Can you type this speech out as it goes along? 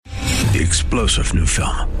The explosive new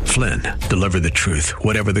film, Flynn, deliver the truth,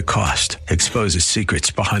 whatever the cost, exposes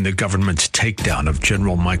secrets behind the government's takedown of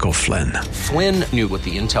General Michael Flynn. Flynn knew what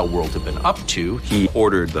the intel world had been up to. He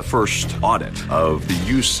ordered the first audit of the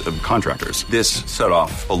use of contractors. This set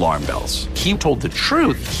off alarm bells. He told the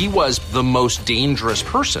truth. He was the most dangerous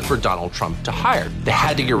person for Donald Trump to hire. They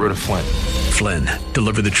had to get rid of Flynn. Flynn,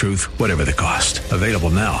 deliver the truth, whatever the cost. Available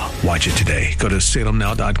now. Watch it today. Go to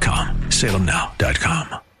salemnow.com.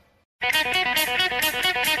 salemnow.com.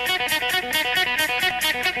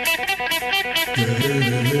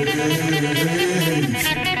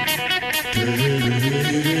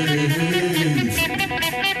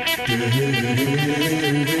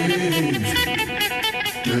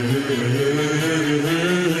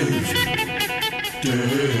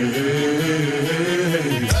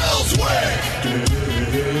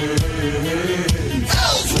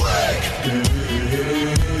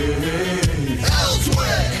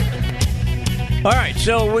 All right,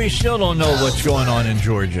 so we still don't know what's going on in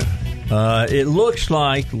Georgia. It looks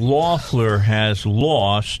like Loeffler has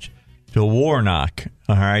lost to Warnock.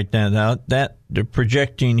 All right, now that they're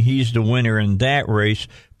projecting he's the winner in that race,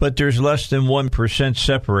 but there's less than 1%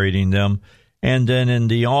 separating them. And then in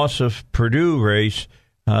the Ossoff-Perdue race,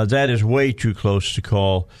 that is way too close to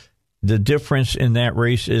call. The difference in that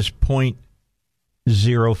race is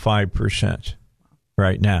 0.05%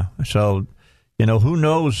 right now. So, who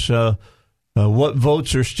knows what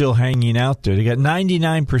votes are still hanging out there. They got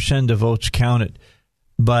 99% of votes counted,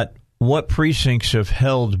 but what precincts have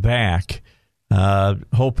held back,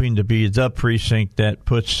 hoping to be the precinct that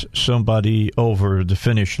puts somebody over the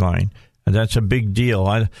finish line? And that's a big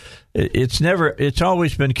deal. It's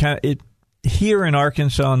always been here in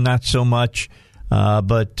Arkansas, not so much,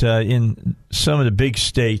 but in some of the big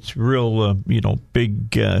states, real,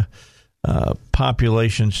 big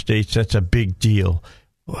population states, that's a big deal.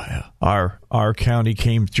 Our county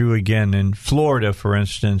came through again. In Florida, for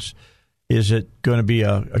instance, is it going to be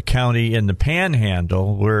a county in the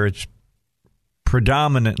Panhandle where it's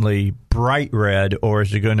predominantly bright red, or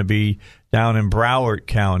is it going to be down in Broward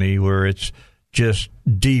County where it's just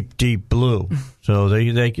deep, deep blue? So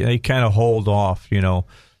they kind of hold off. I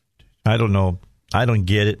don't know. I don't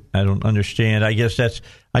get it. I don't understand. I guess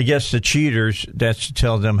the cheaters, that's to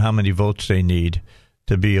tell them how many votes they need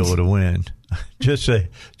to be able to win. Just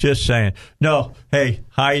saying. No, hey,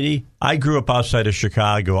 Heidi, I grew up outside of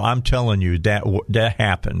Chicago. I'm telling you that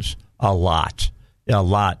happens a lot.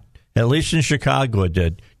 At least in Chicago it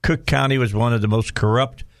did. Cook County was one of the most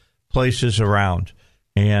corrupt places around,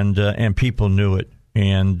 and people knew it.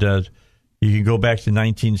 And you can go back to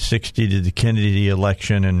 1960 to the Kennedy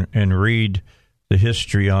election and read the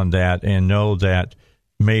history on that and know that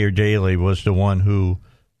Mayor Daley was the one who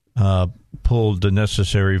pulled the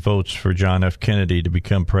necessary votes for John F. Kennedy to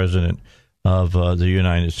become president of the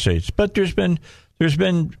United States. But there's been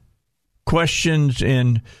questions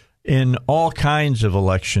in all kinds of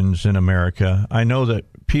elections in America. I know that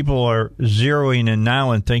people are zeroing in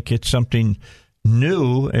now and think it's something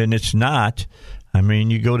new, and it's not. I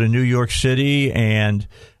mean, you go to New York City and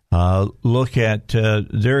look at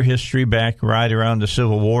their history back right around the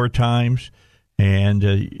Civil War times. And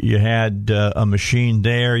you had a machine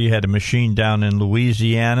there. You had a machine down in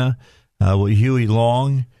Louisiana with Huey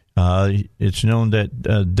Long. It's known that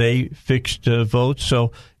they fixed votes.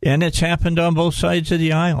 So, and it's happened on both sides of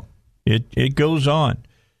the aisle. It goes on.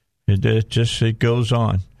 It goes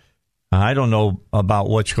on. I don't know about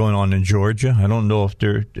what's going on in Georgia. I don't know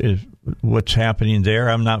if what's happening there.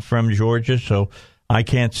 I'm not from Georgia, so I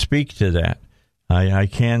can't speak to that. I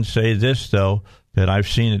can say this, though, that I've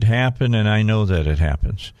seen it happen, and I know that it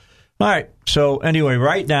happens. All right, so anyway,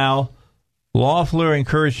 right now, Loeffler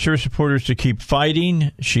encouraged her supporters to keep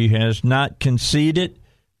fighting. She has not conceded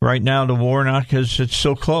right now to Warnock because it's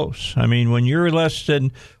so close. I mean, when you're less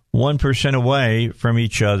than 1% away from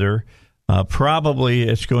each other, probably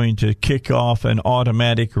it's going to kick off an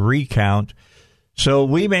automatic recount. So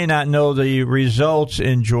we may not know the results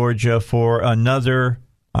in Georgia for another,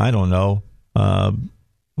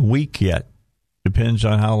 week yet. Depends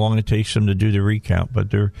on how long it takes them to do the recount. But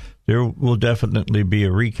there will definitely be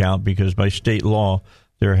a recount because by state law,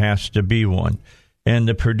 there has to be one. And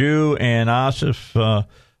the Perdue and Ossoff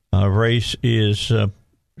race is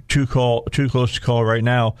too close to call right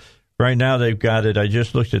now. Right now, they've got it. I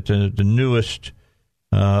just looked at the newest.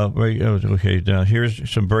 Okay, now here's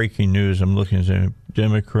some breaking news. I'm looking at a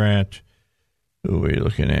Democrat. Who are we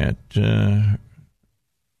looking at?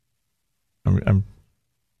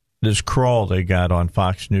 This crawl they got on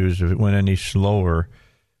Fox News, if it went any slower,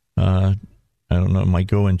 I don't know, it might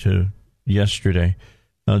go into yesterday.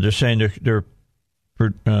 They're saying they're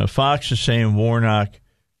Fox is saying Warnock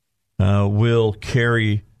will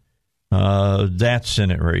carry that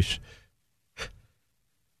Senate race.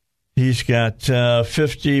 He's got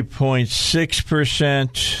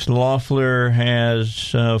 50.6%. Loeffler has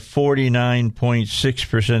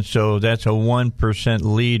 49.6%, so that's a 1%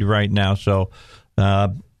 lead right now. So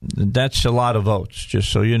that's a lot of votes,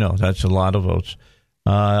 just so you know. That's a lot of votes.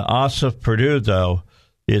 Ossoff Perdue, though,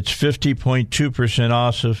 it's 50.2%.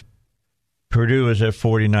 Ossoff Perdue is at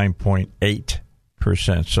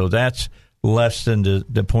 49.8%. So that's less than the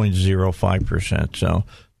 0.05%. So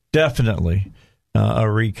definitely a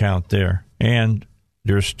recount there. And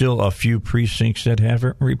there's still a few precincts that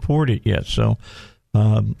haven't reported yet. So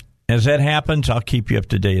as that happens, I'll keep you up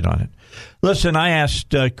to date on it. Listen, I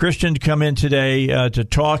asked Kristen to come in today to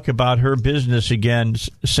talk about her business again,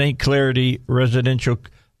 St. Clarity Residential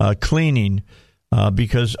Cleaning,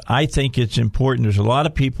 because I think it's important. There's a lot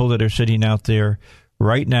of people that are sitting out there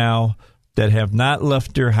right now that have not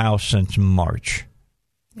left their house since March.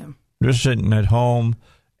 Yeah. They're sitting at home,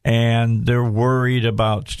 and they're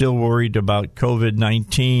still worried about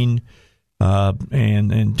COVID-19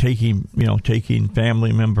 and taking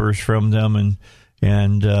family members from them,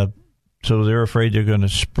 and so they're afraid they're going to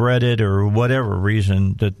spread it or whatever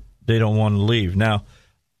reason that they don't want to leave. Now,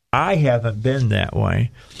 I haven't been that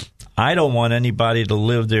way. I don't want anybody to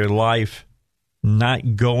live their life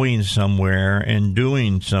not going somewhere and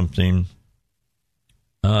doing something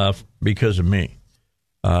because of me.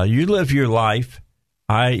 You live your life.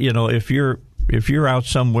 If you're out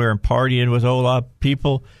somewhere and partying with a whole lot of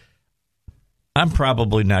people, I'm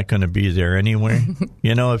probably not going to be there anyway.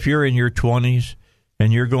 If you're in your 20s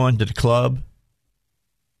and you're going to the club,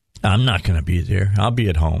 I'm not going to be there. I'll be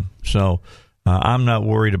at home. So I'm not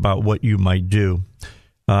worried about what you might do.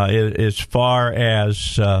 As far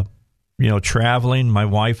as, traveling, my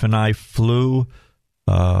wife and I flew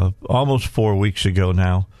almost 4 weeks ago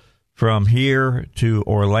now from here to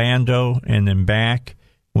Orlando and then back.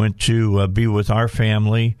 Went to be with our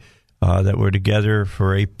family that were together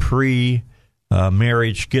for a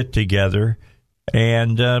pre-marriage get-together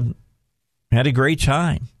and had a great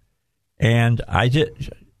time. And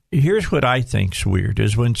here's what I think's weird,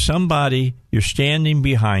 is when somebody, you're standing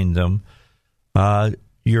behind them,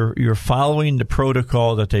 you're following the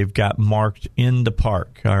protocol that they've got marked in the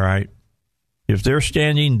park, all right? If they're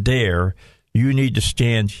standing there, you need to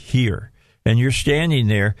stand here. And you're standing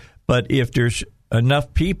there, but if there's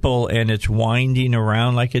enough people and it's winding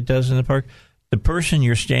around like it does in the park, the person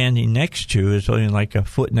you're standing next to is only like a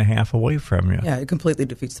foot and a half away from you. Yeah, it completely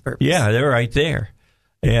defeats the purpose. Yeah, they're right there.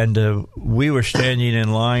 And we were standing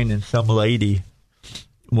in line, and some lady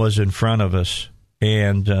was in front of us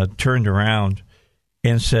and turned around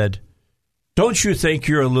and said, "Don't you think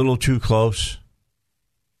you're a little too close?"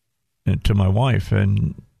 And to my wife.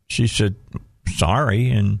 And she said, "Sorry,"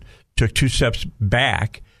 and took 2 steps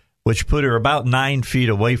back, which put her about 9 feet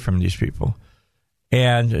away from these people.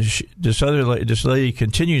 And this lady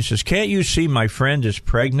continues, says, "Can't you see my friend is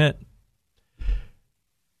pregnant?"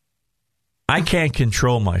 I can't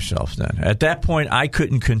control myself then. At that point, I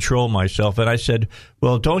couldn't control myself. And I said,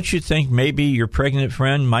 "Well, don't you think maybe your pregnant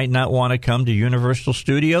friend might not want to come to Universal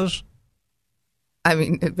Studios?" I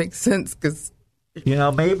mean, it makes sense because...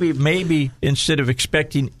 maybe instead of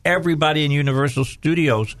expecting everybody in Universal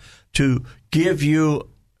Studios to give you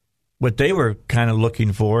what they were kind of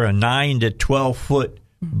looking for, a 9 to 12-foot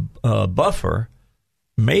buffer,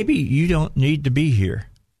 maybe you don't need to be here,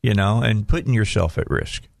 and putting yourself at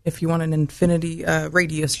risk. If you want an infinity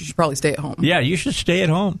radius, you should probably stay at home. Yeah, you should stay at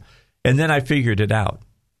home. And then I figured it out.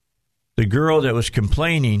 The girl that was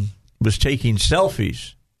complaining was taking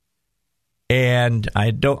selfies. And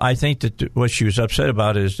I think that what she was upset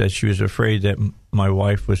about is that she was afraid that my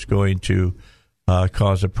wife was going to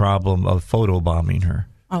cause a problem of photobombing her.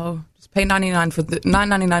 Oh, just pay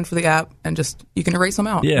 $9.99 for the app, and just you can erase them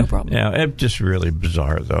out. Yeah, no problem. Yeah, it's just really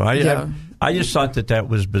bizarre, though. I just thought that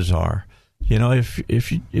was bizarre.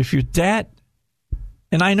 If you're that,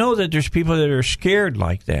 and I know that there's people that are scared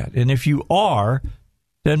like that, and if you are,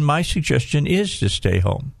 then my suggestion is to stay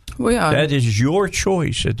home. Well, yeah, that is your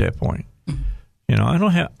choice at that point. I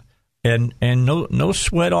don't have, and no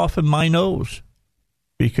sweat off of my nose,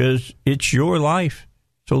 because it's your life.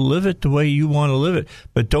 So live it the way you want to live it,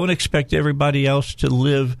 but don't expect everybody else to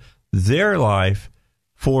live their life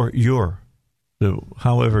for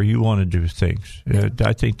however you want to do things.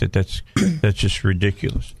 I think that's just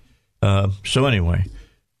ridiculous. So anyway,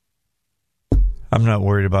 I'm not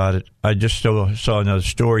worried about it. I just saw another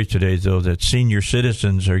story today, though, that senior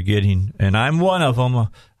citizens are getting, and I'm one of them.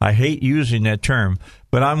 I hate using that term,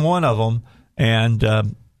 but I'm one of them,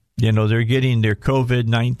 and they're getting their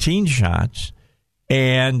COVID-19 shots.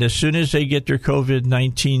 And as soon as they get their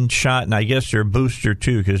COVID-19 shot, and I guess their booster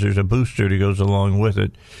too, because there's a booster that goes along with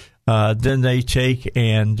it, then they take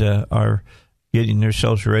and are getting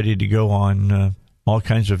themselves ready to go on all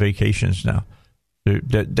kinds of vacations now.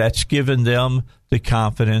 That's given them the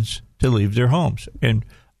confidence to leave their homes. And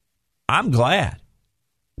I'm glad,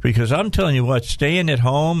 because I'm telling you what, staying at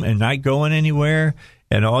home and not going anywhere,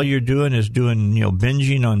 and all you're doing is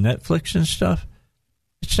binging on Netflix and stuff,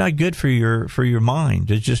 it's not good for your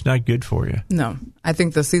mind. It's just not good for you. No. I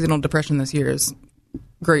think the seasonal depression this year is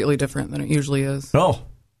greatly different than it usually is. Oh,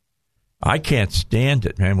 I can't stand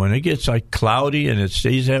it, man. When it gets like cloudy and it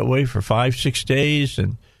stays that way for 5-6 days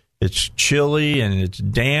and it's chilly and it's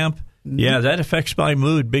damp, yeah, that affects my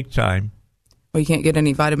mood big time. Well, you can't get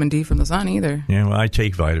any vitamin D from the sun either. Yeah, well, I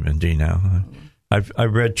take vitamin D now.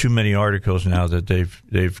 I've read too many articles now that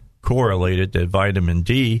they've correlated that vitamin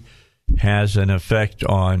D has an effect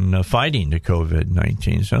on fighting the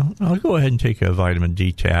COVID-19. So I'll go ahead and take a vitamin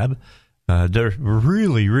D tab. They're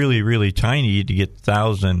really, really, really tiny to get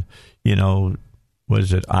 1,000, what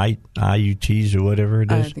is it, IUTs or whatever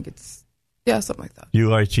it is? I think it's, something like that.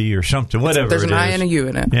 UIT or something, whatever there's it is. There's an I and a U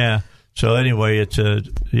in it. Yeah. So anyway, it's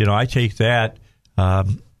I take that.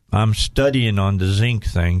 I'm studying on the zinc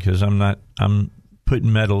thing because I'm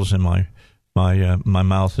putting metals in my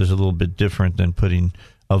mouth is a little bit different than putting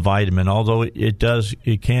a vitamin, although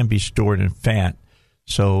it can be stored in fat.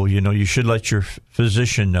 So, you should let your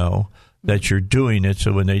physician know that you're doing it,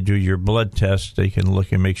 so when they do your blood test, they can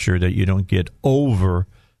look and make sure that you don't get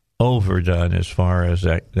overdone as far as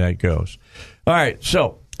that goes. All right,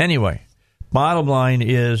 so anyway, bottom line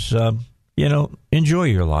is, enjoy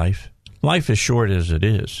your life. Life is short as it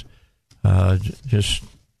is. Just,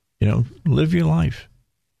 live your life.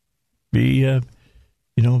 Be, I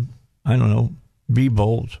don't know, be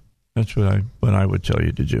bold. That's what I would tell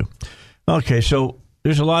you to do. Okay, so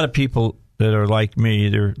there's a lot of people that are like me.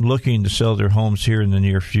 They're looking to sell their homes here in the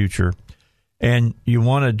near future, and you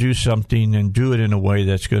want to do something and do it in a way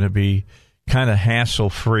that's going to be kind of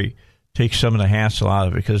hassle-free. Take some of the hassle out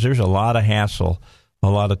of it, because there's a lot of hassle a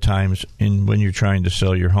lot of times when you're trying to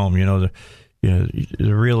sell your home. The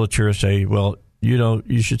realtor say, well,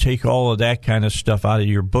 you should take all of that kind of stuff out of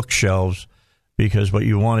your bookshelves, because what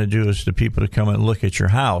you want to do is the people to come and look at your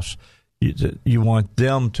house. You want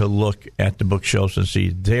them to look at the bookshelves and see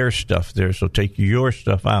their stuff there. So take your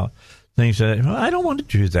stuff out. Things that, I don't want to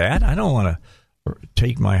do that. I don't want to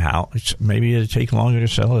take my house. Maybe it'll take longer to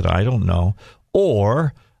sell it. I don't know.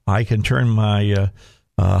 Or I can turn my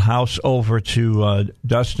house over to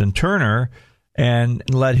Dustin Turner and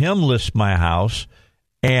let him list my house,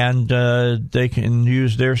 and they can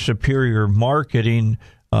use their superior marketing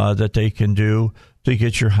that they can do to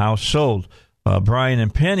get your house sold. Brian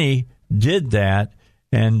and Penny did that,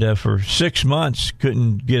 and for 6 months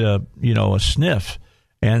couldn't get a sniff,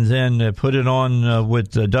 and then put it on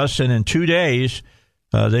with Dustin in 2 days.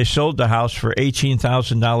 They sold the house for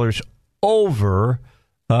 $18,000 over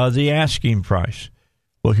the asking price.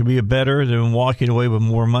 Well, it could be better than walking away with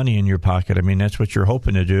more money in your pocket. I mean, that's what you're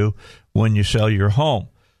hoping to do when you sell your home.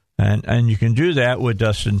 And you can do that with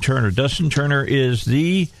Dustin Turner. Dustin Turner is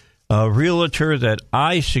the realtor that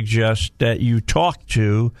I suggest that you talk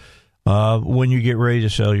to when you get ready to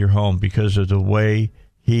sell your home, because of the way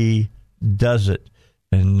he does it.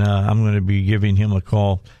 And I'm going to be giving him a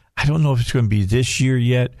call. I don't know if it's going to be this year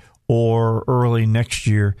yet or early next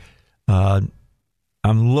year. I'm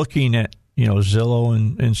looking at Zillow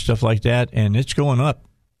and stuff like that, and it's going up.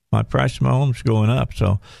 My price of my home's going up,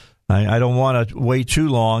 so I don't want to wait too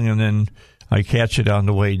long and then I catch it on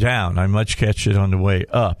the way down. I much catch it on the way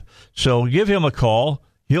up. So give him a call.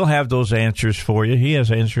 He'll have those answers for you. He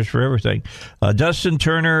has answers for everything. Dustin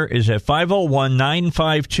Turner is at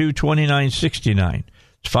 501-952-2969.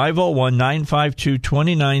 It's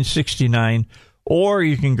 501-952-2969. Or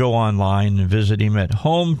you can go online and visit him at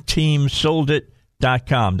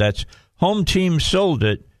hometeamsoldit.com. That's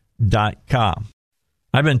hometeamsoldit.com.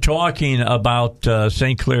 I've been talking about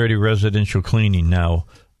St. Clarity residential cleaning now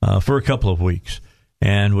for a couple of weeks,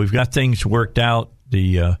 and we've got things worked out.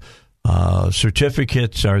 The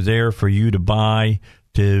certificates are there for you to buy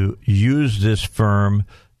to use this firm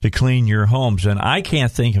to clean your homes, and I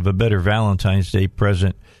can't think of a better Valentine's Day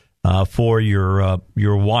present for your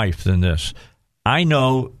wife than this. I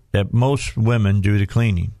know that most women do the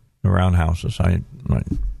cleaning around houses. I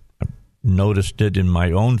noticed it in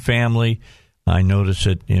my own family. I notice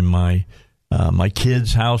it in my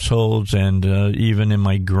kids' households, and even in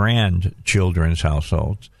my grandchildren's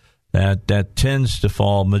households. That tends to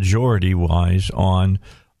fall majority-wise on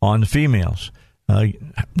the females.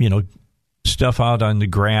 stuff out on the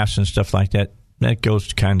grass and stuff like that. That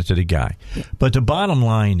goes kind of to the guy. Yeah. But the bottom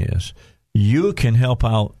line is you can help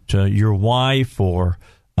out your wife or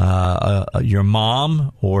your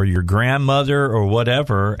mom or your grandmother or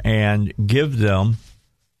whatever and give them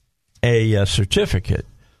a certificate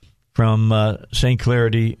from St.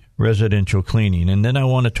 Clarity Residential Cleaning. And then I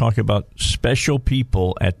want to talk about special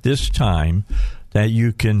people at this time that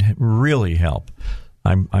you can really help.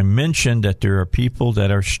 I mentioned that there are people that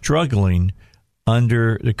are struggling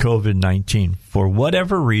under the COVID-19. For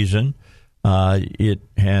whatever reason, it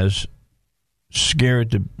has scared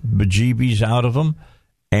the bejeebies out of them,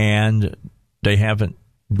 and they haven't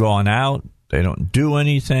gone out. They don't do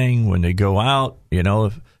anything. When they go out,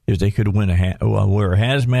 if they could wear a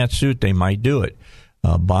hazmat suit, they might do it.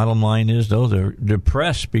 Bottom line is, though, they're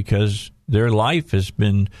depressed because their life has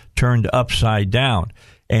been turned upside down.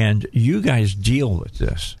 And you guys deal with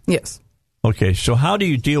this. Yes. Okay, so how do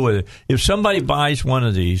you deal with it? If somebody buys one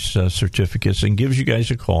of these certificates and gives you guys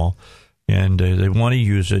a call and they want to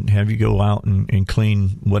use it and have you go out and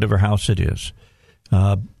clean whatever house it is,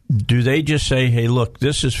 do they just say, hey, look,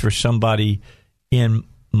 this is for somebody in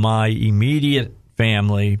my immediate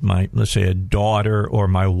family, let's say a daughter or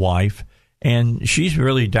my wife, and she's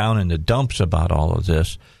really down in the dumps about all of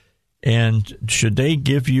this, and should they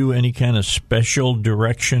give you any kind of special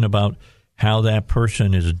direction about how that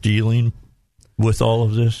person is dealing with all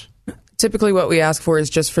of this? Typically what we ask for is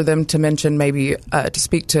just for them to mention maybe to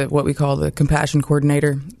speak to what we call the compassion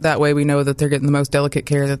coordinator. That way we know that they're getting the most delicate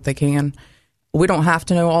care that they can. We don't have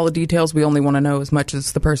to know all the details. We only want to know as much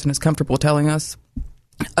as the person is comfortable telling us,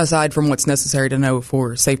 aside from what's necessary to know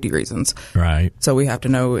for safety reasons. Right. So we have to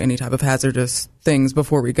know any type of hazardous things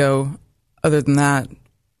before we go. Other than that,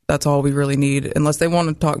 that's all we really need, unless they want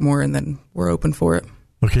to talk more, and then we're open for it.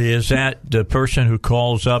 Okay, is that the person who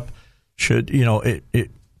calls up should,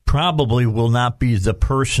 it probably will not be the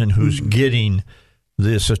person who's getting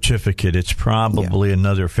the certificate. It's probably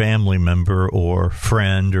another family member or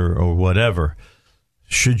friend or whatever.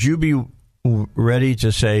 Should you be ready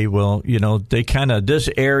to say, well, they kind of, this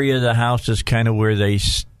area of the house is kind of where they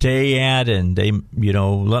stay at, and they,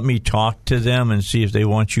 let me talk to them and see if they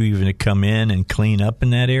want you even to come in and clean up in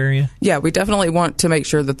that area? Yeah, we definitely want to make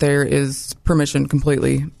sure that there is permission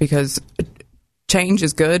completely, because change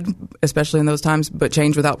is good, especially in those times, but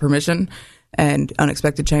change without permission and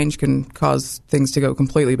unexpected change can cause things to go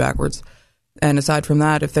completely backwards. And aside from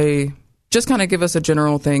that, if they just kind of give us a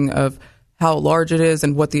general thing of how large it is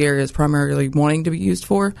and what the area is primarily wanting to be used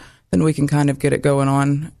for, then we can kind of get it going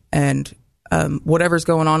on. And whatever's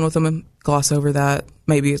going on with them, gloss over that.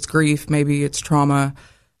 Maybe it's grief, maybe it's trauma,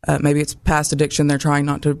 maybe it's past addiction they're trying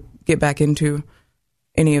not to get back into.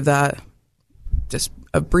 Any of that, just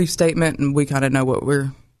a brief statement, and we kind of know what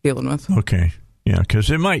we're dealing with. Okay. Yeah, because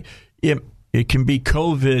it can be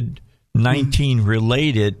COVID-19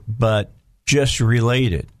 related, but just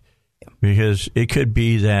related. Yeah. Because it could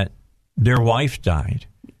be that their wife died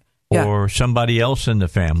or somebody else in the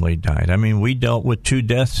family died. I mean, we dealt with 2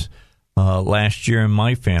 deaths last year in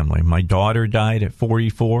my family. My daughter died at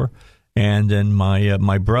 44, and then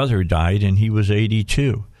my brother died, and he was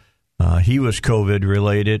 82. He was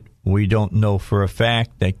COVID-related. We don't know for a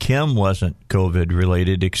fact that Kim wasn't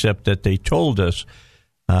COVID-related, except that they told us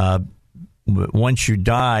once you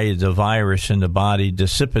die, the virus in the body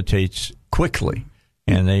dissipates quickly.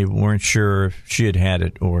 And they weren't sure if she had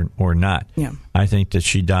it or not. Yeah. I think that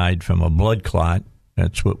she died from a blood clot.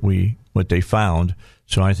 That's what they found.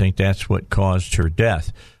 So I think that's what caused her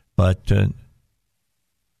death. But there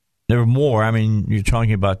were more. I mean, you're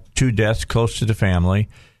talking about 2 deaths close to the family,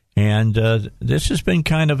 and this has been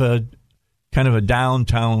kind of a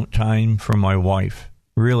downtown time for my wife.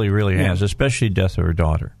 Really, really has, especially death of her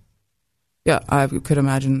daughter. Yeah, I could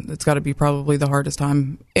imagine it's got to be probably the hardest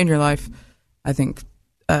time in your life. I think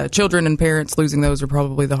children and parents, losing those are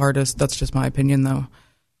probably the hardest. That's just my opinion, though.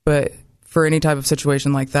 But for any type of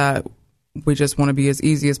situation like that, we just want to be as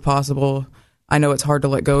easy as possible. I know it's hard to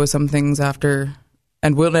let go of some things after,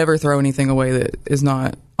 and we'll never throw anything away that is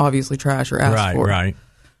not obviously trash or asked for. Right.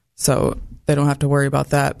 So they don't have to worry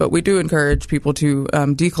about that. But we do encourage people to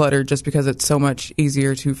declutter, just because it's so much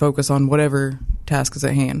easier to focus on whatever task is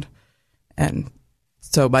at hand. And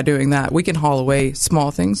so by doing that, we can haul away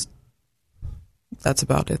small things. That's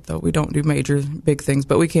about it, though. We don't do major, big things,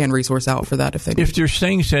 but we can resource out for that if they need. If there's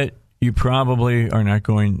things that you probably are not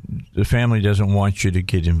the family doesn't want you to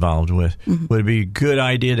get involved with, would it be a good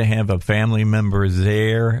idea to have a family member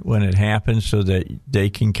there when it happens so that they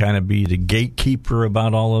can kind of be the gatekeeper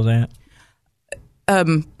about all of that?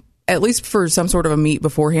 at least for some sort of a meet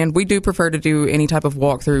beforehand. We do prefer to do any type of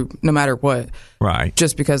walkthrough no matter what. Right.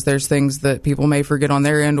 Just because there's things that people may forget on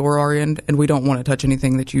their end or our end, and we don't want to touch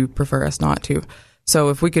anything that you prefer us not to. So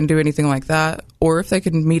if we can do anything like that, or if they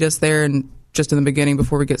can meet us there and just in the beginning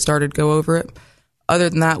before we get started, go over it. Other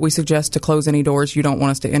than that, we suggest to close any doors you don't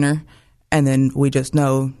want us to enter, and then we just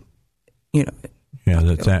know, Yeah,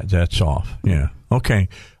 that's off. Yeah. Okay.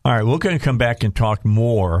 All right. We're going to come back and talk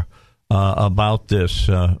more about this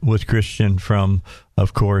with Christian from,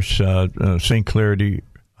 of course, St. Clarity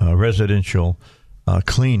Residential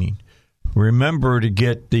Cleaning. Remember to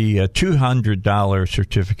get the $200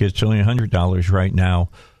 certificate. It's only $100 right now,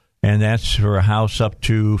 and that's for a house up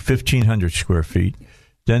to 1,500 square feet.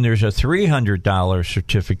 Then there's a $300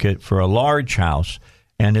 certificate for a large house,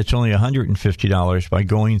 and it's only $150 by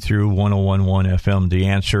going through 101.1 FM. The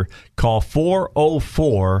Answer. Call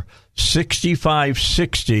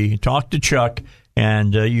 404-6560. Talk to Chuck,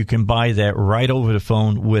 and you can buy that right over the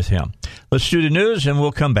phone with him. Let's do the news, and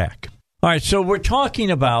we'll come back. All right, so we're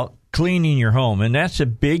talking about cleaning your home, and that's a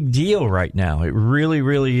big deal right now. It really,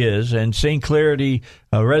 really is. And St. Clarity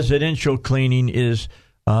Residential Cleaning is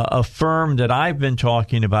a firm that I've been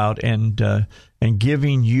talking about and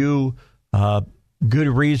giving you good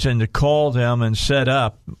reason to call them and set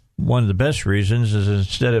up. One of the best reasons is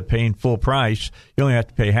instead of paying full price, you only have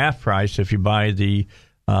to pay half price if you buy the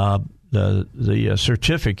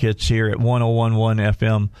certificates here at 101.1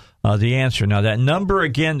 FM. The Answer. Now, that number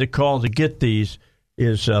again to call to get these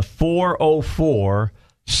is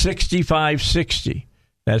 404-6560.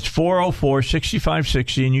 That's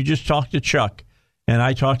 404-6560, and you just talk to Chuck. And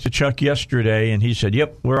I talked to Chuck yesterday, and he said,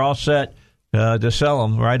 yep, we're all set to sell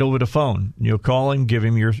them right over the phone. You'll call him, give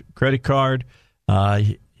him your credit card.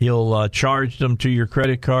 He'll charge them to your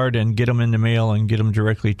credit card and get them in the mail and get them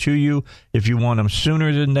directly to you. If you want them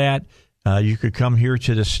sooner than that, you could come here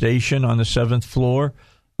to the station on the 7th floor,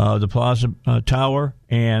 the Plaza Tower,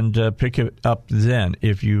 and pick it up then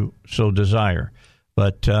if you so desire.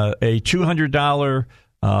 But a $200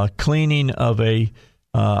 cleaning of a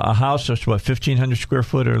house that's, 1,500 square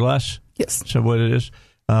foot or less? Yes. So what it is?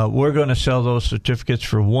 We're going to sell those certificates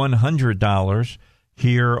for $100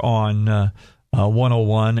 here on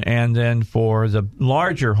 101. And then for the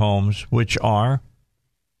larger homes, which are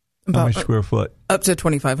how many square foot? Up to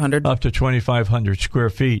 2,500. Up to 2,500 square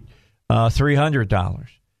feet, $300.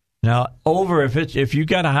 Now, if you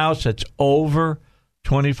got a house that's over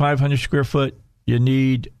 2,500 square foot, you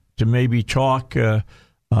need to maybe talk to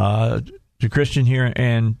Christian here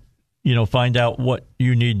and find out what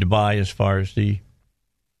you need to buy as far as the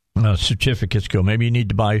certificates go. Maybe you need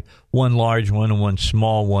to buy one large one and one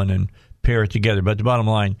small one and pair it together. But the bottom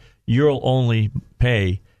line, you'll only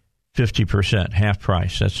pay 50%, half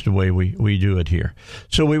price. That's the way we do it here.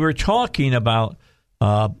 So we were talking about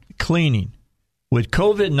cleaning. With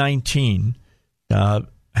COVID-19,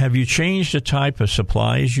 have you changed the type of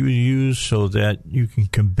supplies you use so that you can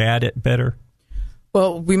combat it better?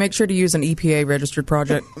 Well, we make sure to use an EPA-registered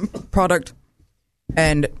product,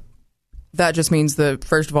 and that just means that,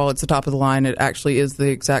 first of all, it's the top of the line. It actually is the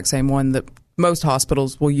exact same one that most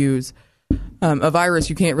hospitals will use. A virus,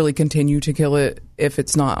 you can't really continue to kill it if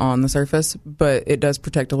it's not on the surface, but it does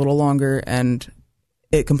protect a little longer, and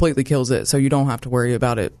it completely kills it, so you don't have to worry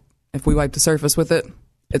about it. If we wipe the surface with it,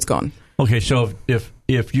 it's gone. Okay, so if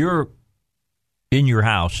you're in your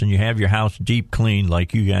house and you have your house deep cleaned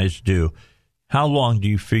like you guys do, how long do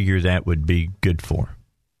you figure that would be good for?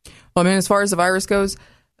 Well, I mean, as far as the virus goes,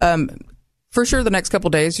 for sure the next couple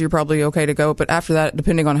of days you're probably okay to go. But after that,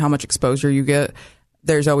 depending on how much exposure you get,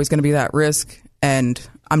 there's always going to be that risk. And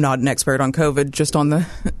I'm not an expert on COVID, just on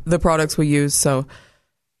the products we use. So,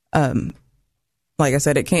 like I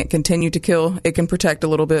said, it can't continue to kill. It can protect a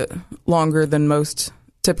little bit longer than most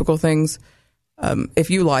typical things. If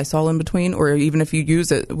you Lysol in between, or even if you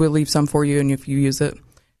use it, we'll leave some for you. And if you use it,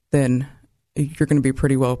 then you're going to be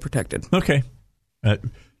pretty well protected. Okay.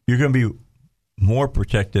 You're going to be more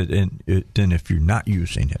protected than if you're not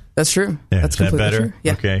using it. That's true. Yeah, that's is that better? True.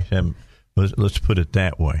 Yeah. Okay. Let's put it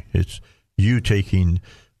that way. It's you taking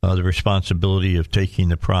the responsibility of taking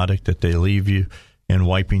the product that they leave you and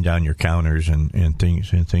wiping down your counters and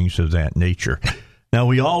things of that nature. Now,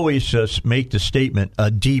 we always make the statement,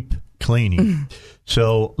 a deep cleaning.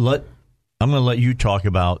 So I'm going to let you talk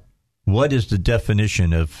about what is the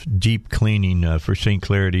definition of deep cleaning for St.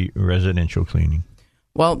 Clarity Residential Cleaning.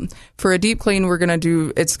 Well, for a deep clean, we're going to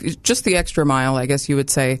do, it's just the extra mile, I guess you would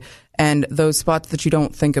say, and those spots that you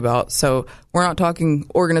don't think about. So we're not talking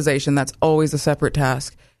organization. That's always a separate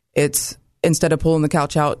task. It's instead of pulling the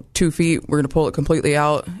couch out 2 feet, we're going to pull it completely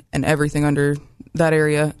out and everything under that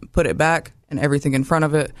area, put it back, and everything in front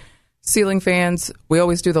of it. ceiling fans. We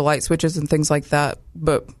always do the light switches and things like that,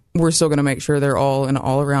 but we're still going to make sure they're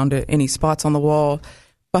all around it. Any spots on the wall,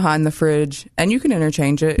 behind the fridge, and you can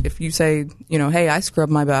interchange it. If you say, hey, I scrub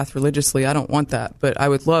my bath religiously, I don't want that, but I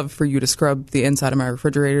would love for you to scrub the inside of my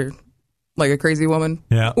refrigerator like a crazy woman.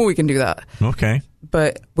 Yeah. Well, we can do that. Okay.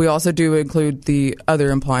 But we also do include the other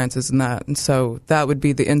appliances in that, and so that would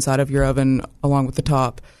be the inside of your oven along with the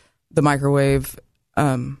top, the microwave.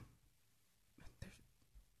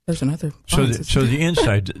 There's another. So the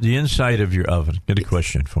inside of your oven. Got a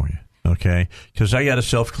question for you. Okay, because I got a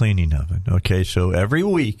self-cleaning oven. Okay, so every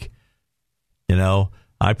week,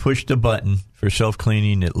 I push the button for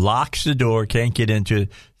self-cleaning. It locks the door, can't get into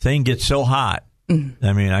it. Thing gets so hot. Mm-hmm.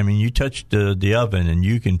 I mean, you touch the oven and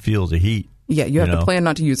you can feel the heat. Yeah, you have to plan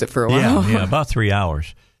not to use it for a while. Yeah, about 3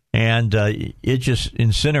 hours, and it just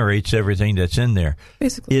incinerates everything that's in there.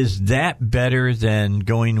 Basically, is that better than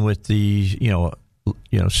going with the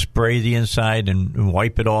spray the inside and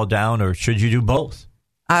wipe it all down, or should you do both?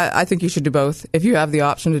 I think you should do both if you have the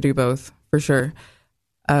option to do both, for sure.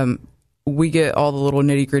 We get all the little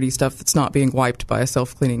nitty-gritty stuff that's not being wiped by a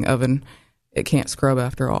self-cleaning oven. It can't scrub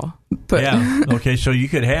after all. But yeah, okay, so you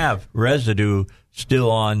could have residue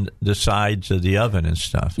still on the sides of the oven and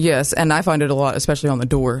stuff. Yes, and I find it a lot, especially on the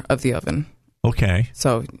door of the oven. Okay.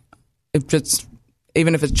 So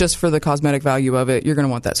even if it's just for the cosmetic value of it, you're going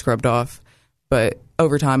to want that scrubbed off. But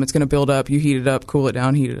over time, it's going to build up. You heat it up, cool it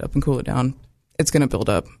down, heat it up, and cool it down. It's going to build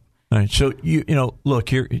up. All right. So, look,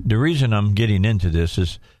 the reason I'm getting into this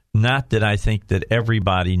is not that I think that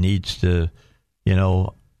everybody needs to,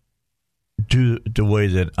 do the way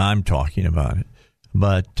that I'm talking about it.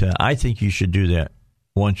 But I think you should do that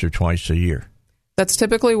once or twice a year. That's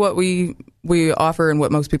typically what we offer and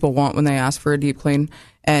what most people want when they ask for a deep clean.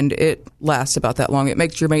 And it lasts about that long. It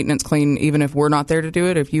makes your maintenance clean, even if we're not there to do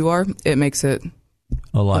it. If you are, it makes it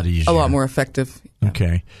a lot easier. A lot more effective. Yeah.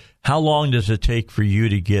 Okay. How long does it take for you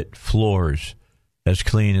to get floors as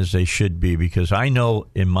clean as they should be? Because I know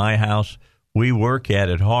in my house, we work at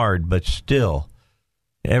it hard, but still,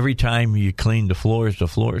 every time you clean the floors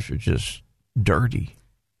are just dirty.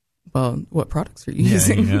 Well, what products are you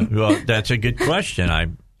using? Yeah, well, that's a good question.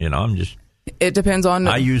 I'm just. It depends on.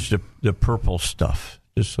 I use the purple stuff,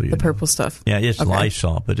 just so you know. The purple stuff. Yeah, it's okay.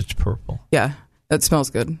 Lysol, but it's purple. Yeah, that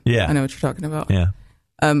smells good. Yeah, I know what you're talking about. Yeah.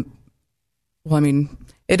 Well, I mean,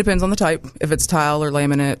 it depends on the type. If it's tile or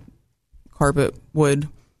laminate, carpet, wood.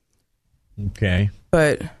 Okay.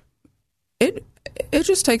 But it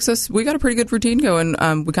just takes us. We got a pretty good routine going.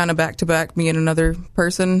 We kind of back to back. Me and another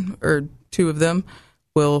person, or two of them.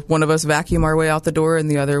 One of us vacuum our way out the door, and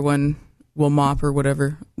the other one will mop or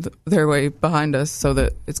whatever their way behind us, so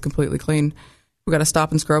that it's completely clean. We got to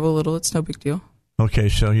stop and scrub a little. It's no big deal. Okay,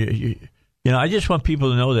 so I just want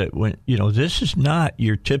people to know that when this is not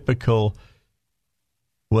your typical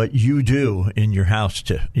what you do in your house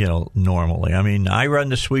normally. I mean, I run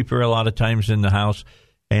the sweeper a lot of times in the house,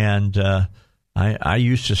 and I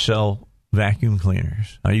used to sell vacuum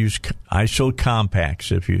cleaners. I sold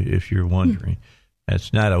Compacts, if you're wondering.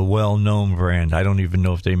 That's not a well-known brand. I don't even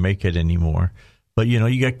know if they make it anymore. But,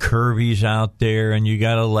 you got Kirby's out there, and you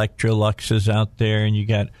got Electroluxes out there, and you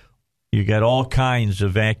got all kinds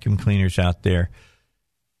of vacuum cleaners out there.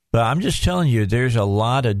 But I'm just telling you, there's a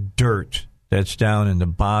lot of dirt that's down in the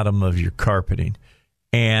bottom of your carpeting.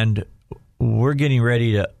 And we're getting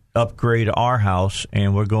ready to upgrade our house,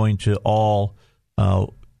 and we're going to all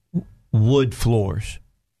wood floors.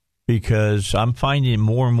 Because I'm finding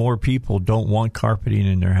more and more people don't want carpeting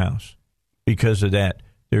in their house because of that.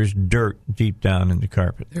 There's dirt deep down in the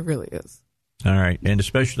carpet. There really is. All right. And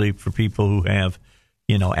especially for people who have,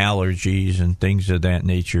 allergies and things of that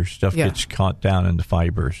nature, stuff gets caught down in the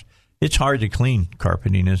fibers. It's hard to clean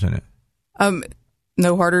carpeting, isn't it?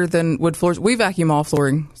 No harder than wood floors. We vacuum all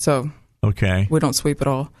flooring, so okay. We don't sweep at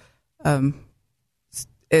all.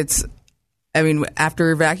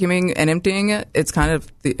 After vacuuming and emptying it, it's kind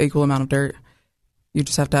of the equal amount of dirt. You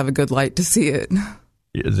just have to have a good light to see it.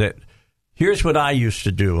 Here's what I used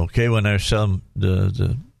to do, okay, when I was selling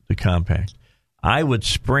the Compact. I would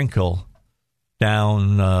sprinkle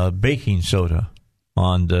down baking soda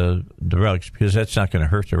on the rugs because that's not going to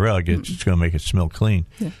hurt the rug. It's just going to make it smell clean.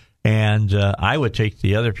 Yeah. And I would take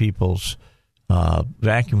the other people's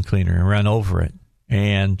vacuum cleaner and run over it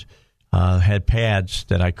and had pads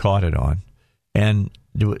that I caught it on. And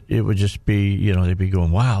it would just be, they'd be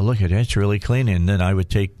going, wow, look at it, it's really clean. And then I would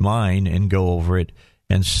take mine and go over it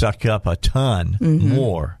and suck up a ton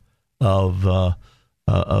more of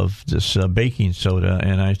this baking soda.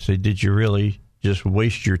 And I say, did you really just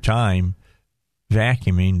waste your time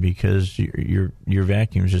vacuuming because your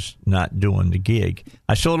vacuum's just not doing the gig?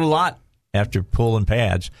 I sold a lot after pulling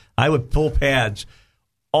pads. I would pull pads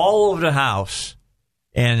all over the house,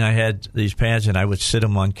 and I had these pads, and I would sit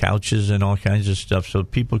them on couches and all kinds of stuff, so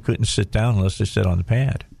people couldn't sit down unless they sat on the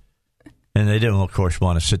pad. And they didn't, of course,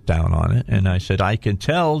 want to sit down on it. And I said, I can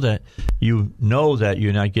tell that you know that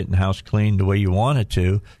you're not getting the house cleaned the way you want it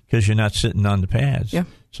to because you're not sitting on the pads. Yeah.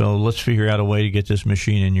 So let's figure out a way to get this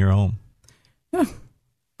machine in your home. Yeah.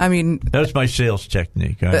 I mean, that was my sales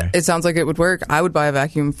technique. All right. It sounds like it would work. I would buy a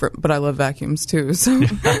vacuum, but I love vacuums too. So,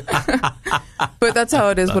 but that's how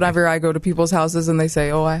it is whenever I go to people's houses and they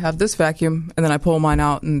say, "Oh, I have this vacuum," and then I pull mine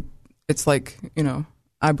out, and it's like,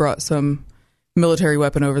 I brought some military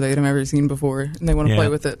weapon over they'd never seen before, and they want to play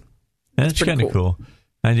with it. That's kind of cool.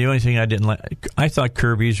 And the only thing I didn't like, I thought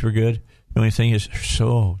Kirby's were good. The only thing is they're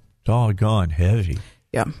so doggone heavy.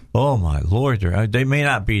 Yeah. Oh my Lord, they may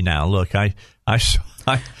not be now. Look, I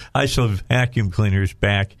saw vacuum cleaners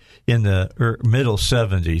back in the middle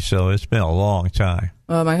 70s, so it's been a long time.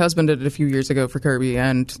 My husband did it a few years ago for Kirby,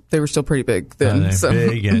 and they were still pretty big then.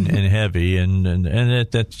 Big and heavy, and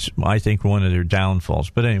that's, I think, one of their downfalls.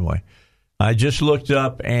 But anyway, I just looked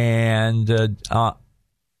up, and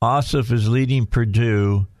Ossoff is leading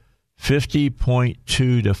Purdue 50.2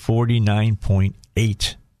 to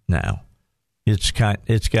 49.8 now. It's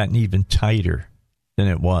gotten even tighter than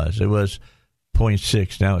it was. It was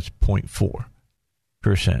 0.6. Now it's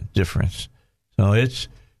 0.4% difference. So it's,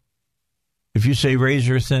 if you say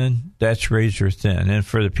razor thin, that's razor thin. And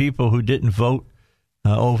for the people who didn't vote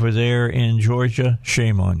over there in Georgia,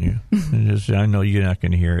 shame on you. I know you're not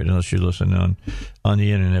going to hear it unless you're listening on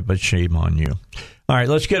the internet, but shame on you. All right,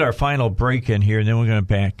 let's get our final break in here, and then we're going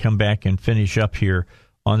to come back and finish up here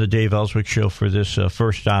on the Dave Elswick Show for this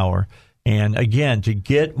first hour. And again, to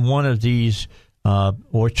get one of these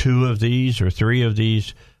or two of these or three of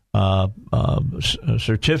these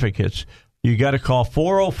certificates, you got to call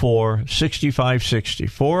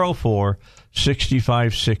 404-6560,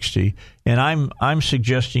 404-6560. And I'm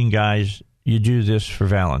suggesting, guys, you do this for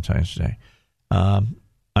Valentine's Day.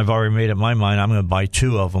 I've already made up my mind. I'm going to buy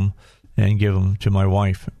two of them and give them to my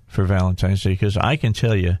wife for Valentine's Day, because I can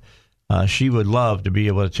tell you, she would love to be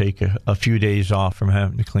able to take a few days off from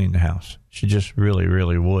having to clean the house. She just really,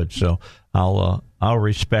 really would. So I'll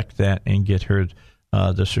respect that and get her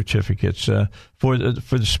the certificates. For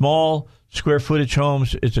the small square footage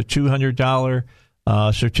homes, it's a $200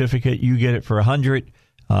 certificate. You get it for $100.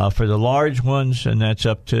 For the large ones, and that's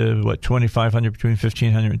up to $2,500, between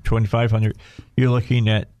 $1,500 and $2,500. You're looking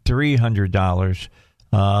at $300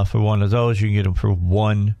 for one of those. You can get them for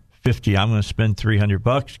 $150. I'm going to spend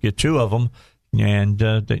 $300, get two of them, and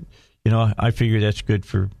I figure that's good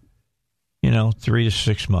for 3 to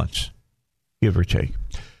 6 months, give or take.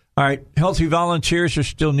 All right, healthy volunteers are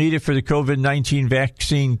still needed for the COVID-19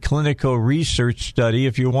 vaccine clinical research study.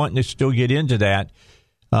 If you're wanting to still get into that,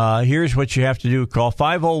 here's what you have to do. Call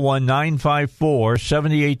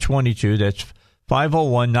 501-954-7822. That's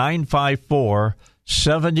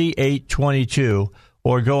 501-954-7822.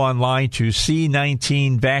 Or go online to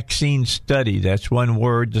C19 Vaccine Study. That's one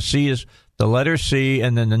word. The C is the letter C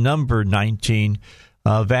and then the number 19,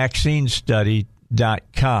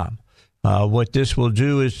 vaccinestudy.com. What this will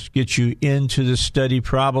do is get you into the study.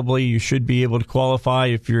 Probably you should be able to qualify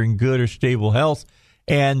if you're in good or stable health,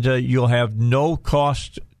 and you'll have no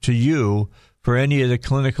cost to you for any of the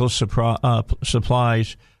clinical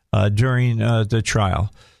supplies during the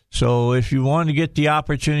trial. So if you want to get the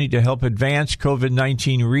opportunity to help advance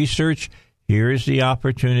COVID-19 research, here is the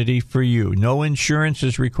opportunity for you. No insurance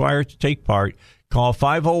is required to take part. Call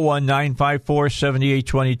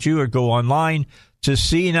 501-954-7822 or go online to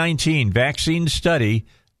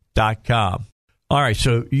C19vaccinestudy.com. All right,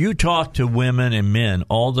 so you talk to women and men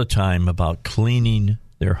all the time about cleaning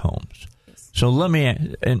their homes. So let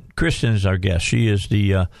me, and Kristen is our guest. She is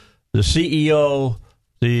the CEO,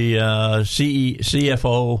 the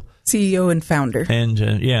CFO. CEO and founder. And,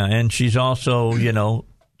 and she's also,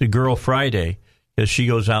 the Girl Friday, because she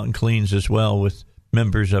goes out and cleans as well with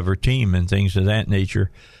members of her team and things of that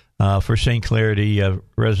nature for St. Clarity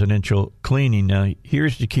residential cleaning. Now,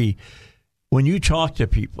 here's the key. When you talk to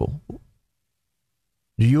people,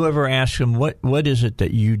 do you ever ask them, what is it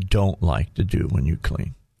that you don't like to do when you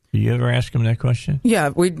clean? Do you ever ask them that question? Yeah,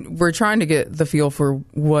 we're trying to get the feel for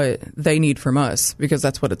what they need from us, because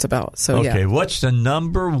that's what it's about. So, okay, what's the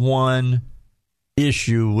number one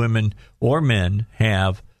issue women or men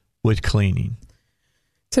have with cleaning?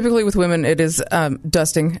 Typically with women, it is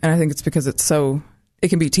dusting, and I think it's because it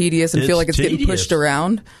can be tedious and feel like it's getting pushed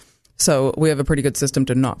around. So we have a pretty good system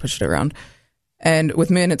to not push it around. And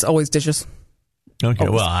with men, it's always dishes. Okay,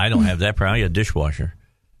 always. Well, I don't have that problem. I got a dishwasher.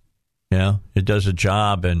 It does a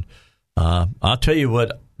job, and I'll tell you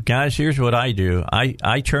what, guys, here's what I do.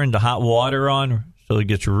 I turn the hot water on so it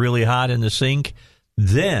gets really hot in the sink.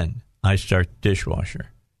 Then I start the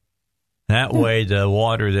dishwasher. That way, the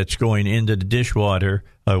water that's going into the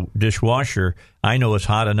dishwasher, I know it's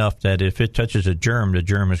hot enough that if it touches a germ, the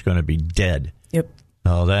germ is going to be dead. Yep.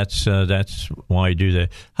 Oh, that's why I do that.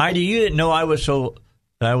 Heidi, you didn't know I was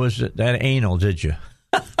that anal, did you?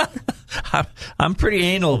 I'm pretty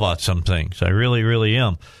anal about some things. I really, really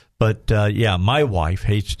am. But, my wife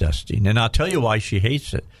hates dusting. And I'll tell you why she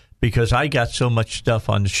hates it. Because I got so much stuff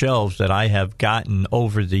on the shelves that I have gotten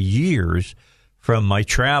over the years from my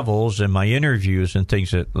travels and my interviews and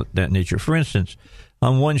things of that nature. For instance,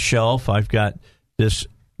 on one shelf, I've got this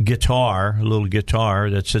guitar, a little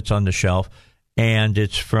guitar that sits on the shelf, and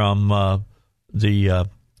it's from the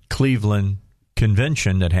Cleveland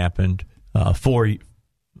convention that happened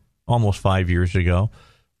almost 5 years ago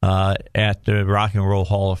at the Rock and Roll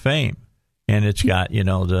Hall of Fame. And it's got,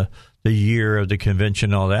 the year of the convention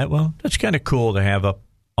and all that. Well, that's kind of cool to have up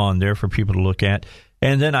on there for people to look at.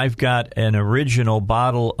 And then I've got an original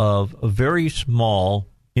bottle of a very small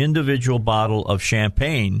individual bottle of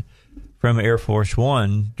champagne from Air Force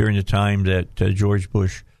One during the time that George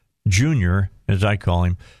Bush Jr., as I call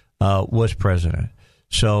him, was president.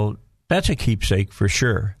 So that's a keepsake for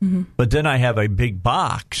sure. Mm-hmm. But then I have a big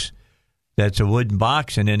box that's a wooden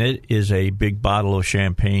box, and in it is a big bottle of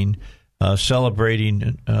champagne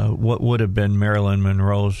celebrating what would have been Marilyn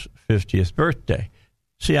Monroe's 50th birthday.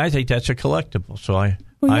 See, I think that's a collectible, so I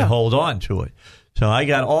hold on to it. So I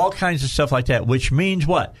got all kinds of stuff like that, which means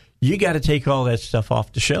what? You got to take all that stuff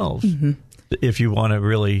off the shelves if you want to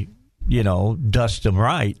really, dust them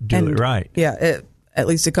right, do it right. Yeah, at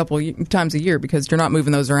least a couple times a year because you're not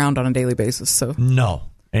moving those around on a daily basis. So no,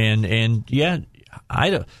 and I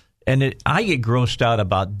don't, and I get grossed out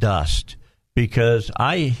about dust. Because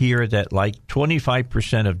I hear that like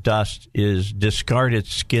 25% of dust is discarded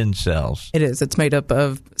skin cells. It is. It's made up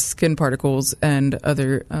of skin particles and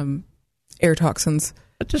other air toxins.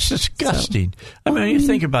 But that's disgusting. So, you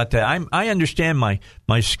think about that. I understand my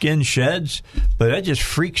skin sheds, but that just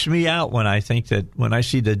freaks me out when I think that when I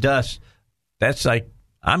see the dust, that's like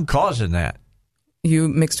I'm causing that. You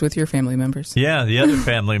mixed with your family members. Yeah, the other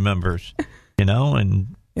family members, and...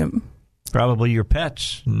 Yep. Probably your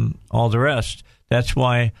pets and all the rest. That's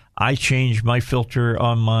why I change my filter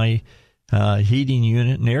on my heating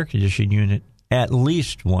unit and air conditioning unit at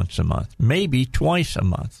least once a month, maybe twice a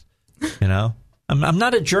month. I'm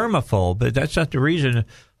not a germaphobe, but that's not the reason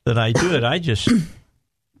that I do it. I just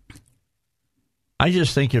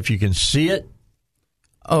think if you can see it,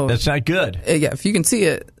 that's not good. Yeah, if you can see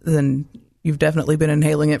it, then you've definitely been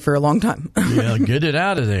inhaling it for a long time. Yeah, get it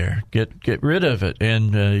out of there. Get rid of it.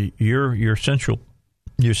 And your central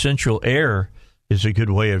air is a good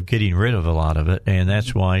way of getting rid of a lot of it. And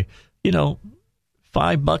that's why,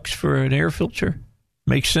 $5 for an air filter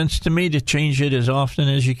makes sense to me to change it as often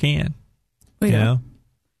as you can. Well,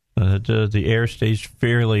 yeah. The air stays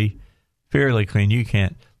fairly clean. You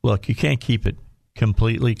can't keep it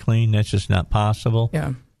completely clean. That's just not possible.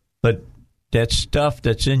 Yeah. But that stuff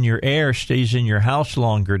that's in your air stays in your house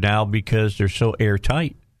longer now because they're so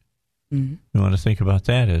airtight. Mm-hmm. You want to think about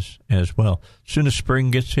that as well. As soon as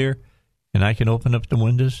spring gets here and I can open up the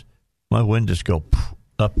windows, my windows go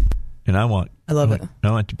up, and I want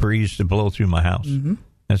the breeze to blow through my house. Mm-hmm.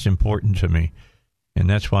 That's important to me, and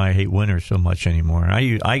that's why I hate winter so much anymore.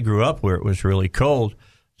 I grew up where it was really cold.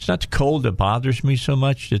 It's not the cold that bothers me so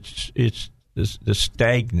much. It's the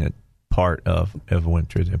stagnant part of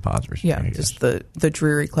winter that bothers me. Yeah, just the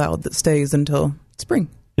dreary cloud that stays until spring.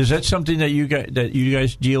 Is that something that you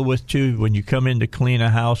guys deal with too when you come in to clean a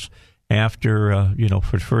house after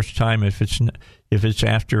for the first time? If it's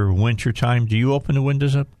after winter time, do you open the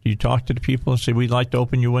windows up? Do you talk to the people and say we'd like to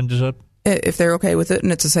open your windows up? If they're okay with it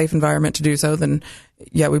and it's a safe environment to do so, then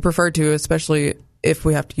yeah, we prefer to, especially if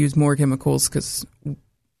we have to use more chemicals because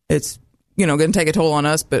it's going to take a toll on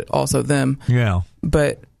us, but also them. Yeah,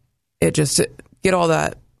 but it just get all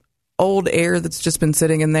that old air that's just been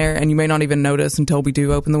sitting in there, and you may not even notice until we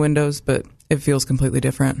do open the windows, but it feels completely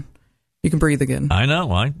different. You can breathe again. I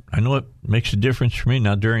know. I know it makes a difference for me.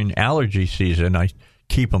 Now, during allergy season, I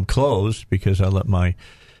keep them closed because I let my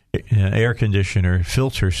air conditioner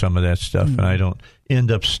filter some of that stuff, and I don't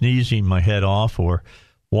end up sneezing my head off or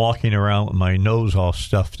walking around with my nose all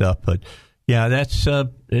stuffed up. But, yeah,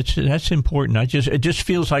 that's important. It just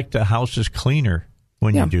feels like the house is cleaner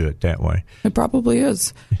when you do it that way. It probably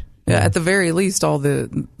is. Yeah, at the very least, all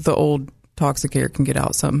the old toxic air can get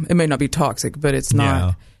out some. It may not be toxic, but it's not.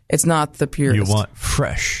 Yeah. It's not the purest. You want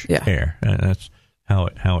fresh air. And that's how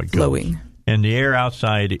it goes. Flowing. And the air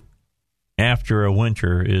outside after a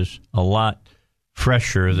winter is a lot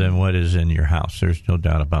fresher than what is in your house. There's no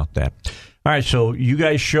doubt about that. All right, so you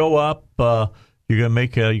guys show up. You're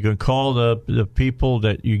gonna call the people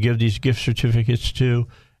that you give these gift certificates to,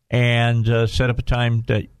 and set up a time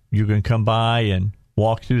that you're gonna come by and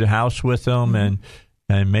walk through the house with them, and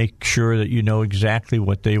make sure that you know exactly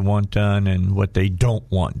what they want done and what they don't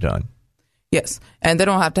want done. Yes, and they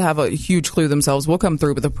don't have to have a huge clue themselves. We'll come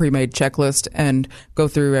through with a pre-made checklist and go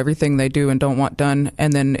through everything they do and don't want done,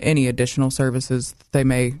 and then any additional services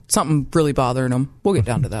something really bothering them, we'll get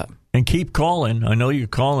down to that. And keep calling. I know you're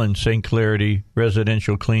calling St. Clarity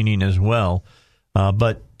Residential Cleaning as well,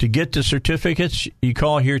 but to get the certificates, you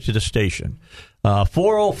call here to the station.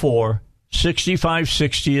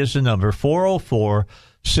 404-6560 is the number,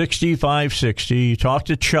 404-6560. You talk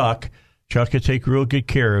to Chuck. Chuck will take real good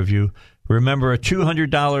care of you. Remember, a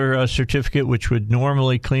 $200 certificate, which would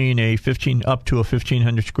normally clean up to a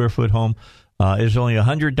 1,500 square foot home, is only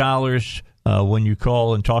 $100 when you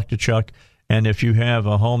call and talk to Chuck. And if you have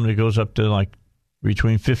a home that goes up to like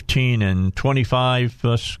between 15 and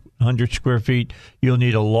 2,500 square feet, you'll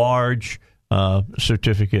need a large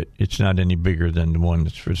certificate. It's not any bigger than the one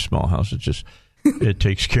that's for the small house. It's just it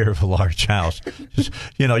takes care of a large house. Just,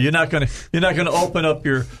 you're not gonna open up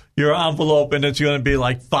your envelope and it's going to be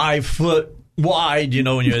like 5 foot wide.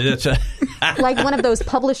 That's like one of those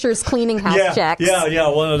publishers cleaning house checks. Yeah,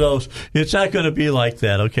 one of those. It's not going to be like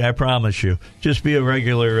that. Okay, I promise you. Just be a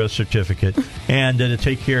regular certificate, and to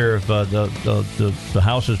take care of the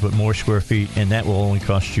houses with more square feet, and that will only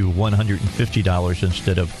cost you $150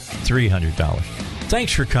 instead of $300.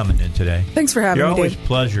 Thanks for coming in today. Thanks for having me, You're always Dave. a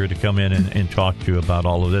pleasure to come in and talk to you about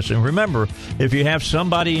all of this. And remember, if you have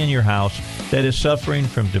somebody in your house that is suffering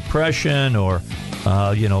from depression or,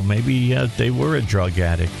 maybe they were a drug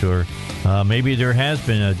addict or maybe there has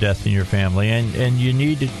been a death in your family and you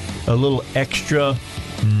need a little extra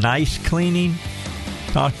nice cleaning,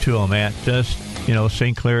 talk to them at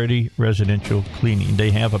St. Clarity Residential Cleaning.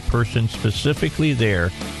 They have a person specifically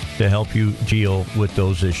there to help you deal with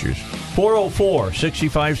those issues.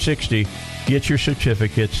 404-6560. Get your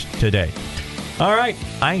certificates today. All right,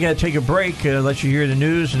 I'm going to take a break, let you hear the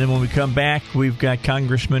news, and then when we come back, we've got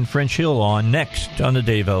Congressman French Hill on next on the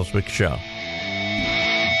Dave Elswick Show.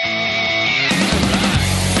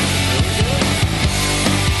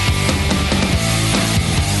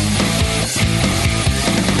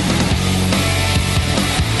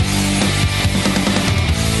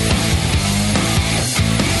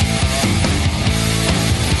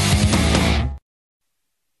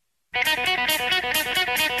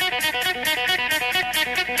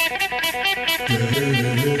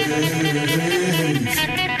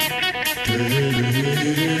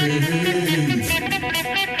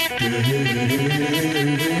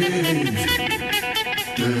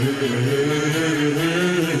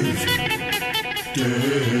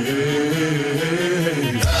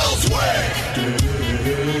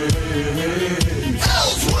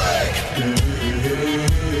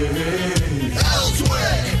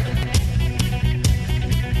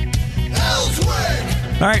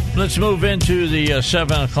 All right, let's move into the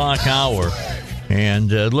 7 o'clock hour.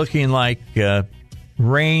 And looking like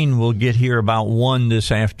rain will get here about 1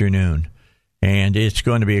 this afternoon. And it's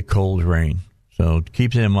going to be a cold rain. So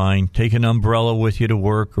keep that in mind. Take an umbrella with you to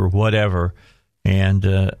work or whatever. And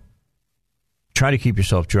try to keep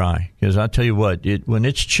yourself dry. Because I'll tell you what, when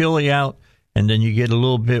it's chilly out and then you get a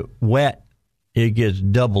little bit wet, it gets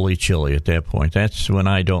doubly chilly at that point. That's when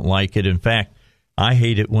I don't like it. In fact, I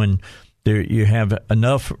hate it when you have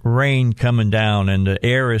enough rain coming down and the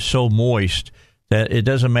air is so moist that it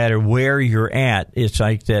doesn't matter where you're at. It's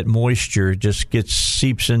like that moisture just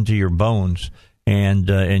seeps into your bones and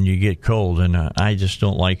you get cold. And I just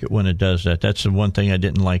don't like it when it does that. That's the one thing I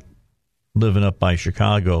didn't like living up by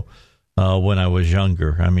Chicago when I was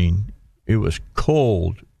younger. I mean, it was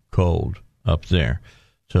cold up there.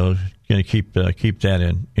 So going to keep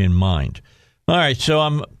that in mind. All right, so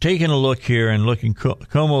I'm taking a look here and looking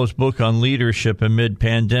Cuomo's book on leadership amid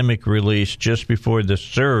pandemic release just before the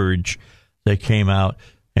surge that came out,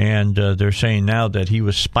 and they're saying now that he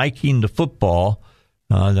was spiking the football.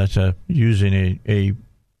 That's using a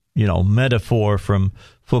metaphor from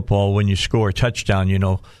football. When you score a touchdown,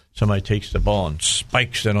 somebody takes the ball and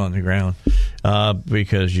spikes it on the ground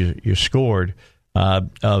because you scored.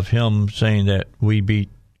 Of him saying that we beat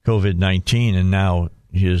COVID-19 and now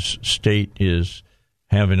his state is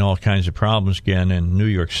having all kinds of problems again, and New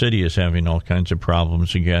York City is having all kinds of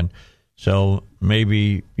problems again. So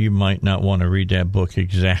maybe you might not want to read that book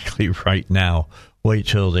exactly right now. Wait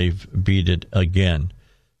till they've beat it again.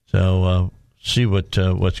 So see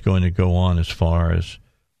what's going to go on as far as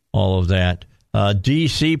all of that.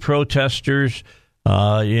 D.C. protesters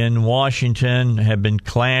in Washington have been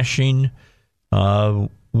clashing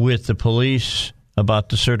with the police about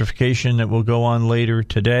the certification that will go on later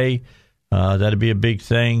today. That'll be a big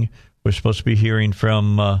thing. We're supposed to be hearing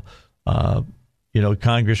from,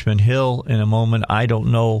 Congressman Hill in a moment. I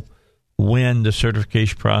don't know when the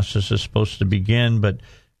certification process is supposed to begin, but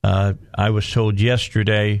I was told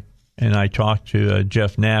yesterday, and I talked to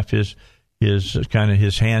Jeff Knapp, his kind of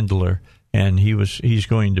his handler, and he's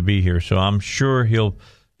going to be here. So I'm sure he'll,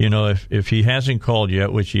 if he hasn't called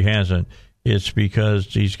yet, which he hasn't, it's because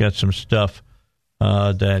he's got some stuff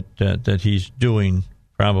that he's doing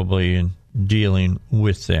probably and dealing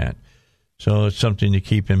with that. So it's something to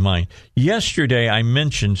keep in mind. Yesterday, I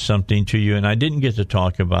mentioned something to you, and I didn't get to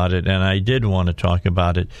talk about it, and I did want to talk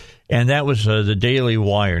about it, and that was the Daily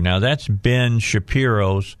Wire. Now, that's Ben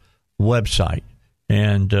Shapiro's website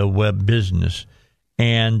and web business,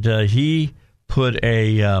 and he put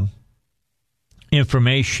a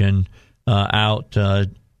information out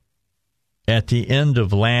at the end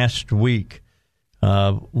of last week.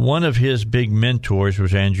 One of his big mentors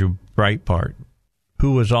was Andrew Breitbart,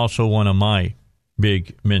 who was also one of my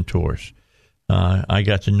big mentors. I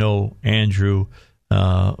got to know Andrew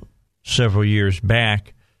several years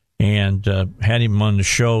back and had him on the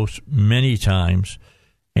show many times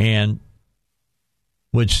and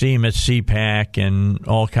would see him at CPAC and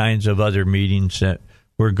all kinds of other meetings that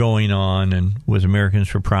were going on and with Americans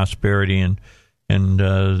for Prosperity and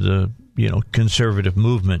the conservative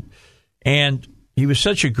movement. And he was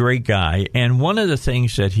such a great guy. And one of the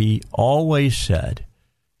things that he always said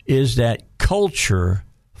is that culture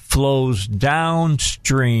flows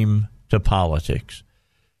downstream to politics.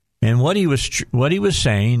 And what he was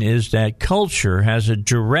saying is that culture has a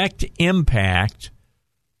direct impact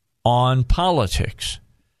on politics.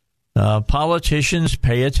 Politicians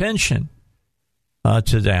pay attention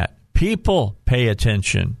to that. People pay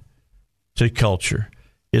attention to culture.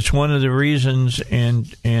 It's one of the reasons,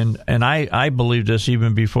 and I believed this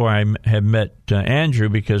even before I had met Andrew,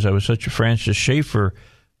 because I was such a Francis Schaeffer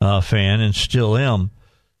fan and still am,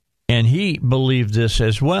 and he believed this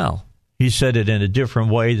as well. He said it in a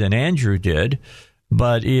different way than Andrew did,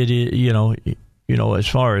 but as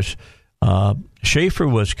far as Schaeffer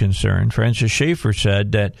was concerned, Francis Schaeffer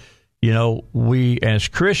said that we as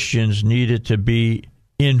Christians needed to be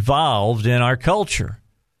involved in our culture.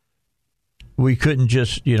 We couldn't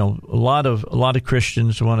just, a lot of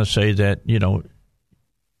Christians want to say that,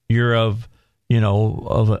 you're of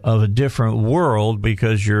a different world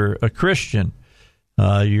because you're a Christian.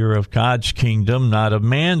 You're of God's kingdom, not of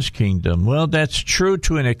man's kingdom. Well, that's true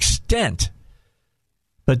to an extent,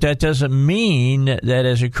 but that doesn't mean that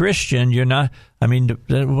as a Christian, you're not. I mean,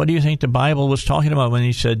 what do you think the Bible was talking about when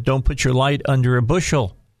he said, don't put your light under a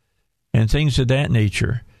bushel and things of that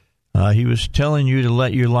nature? He was telling you to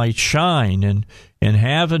let your light shine and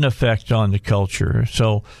have an effect on the culture.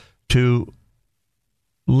 So to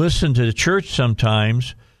listen to the church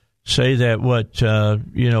sometimes say that what,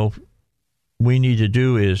 we need to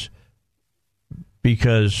do is,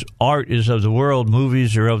 because art is of the world,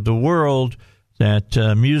 movies are of the world, that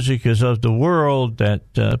music is of the world,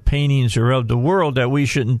 that paintings are of the world, that we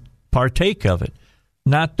shouldn't partake of it.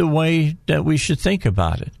 Not the way that we should think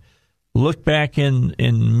about it. Look back in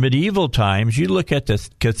medieval times, you look at the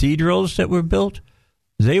cathedrals that were built,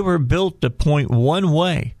 they were built to point one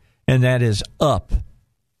way, and that is up.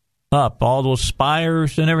 Up, all those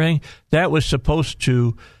spires and everything, that was supposed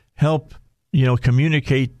to help,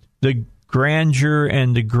 communicate the grandeur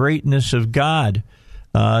and the greatness of God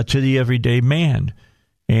to the everyday man.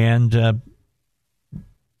 And a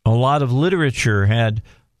lot of literature had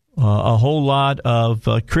a whole lot of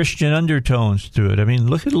Christian undertones to it. I mean,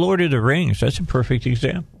 look at Lord of the Rings. That's a perfect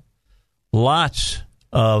example. Lots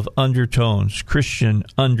of undertones, Christian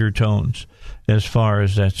undertones, as far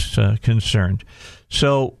as that's concerned.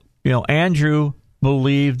 So, Andrew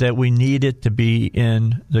believed that we needed to be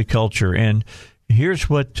in the culture. And here's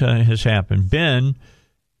what has happened. Ben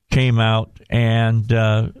came out and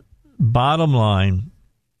bottom line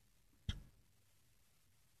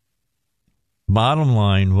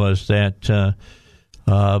was that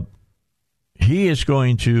he is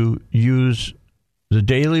going to use the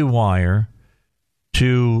Daily Wire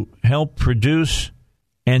to help produce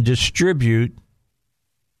and distribute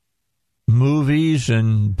movies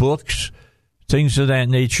and books, things of that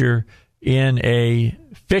nature, in a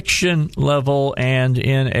fiction level and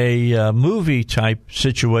in a movie type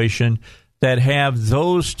situation that have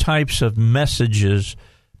those types of messages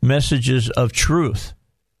of truth,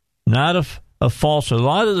 not of false. A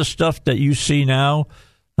lot of the stuff that you see now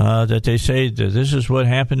that they say that this is what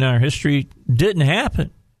happened in our history didn't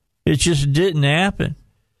happen. It just didn't happen.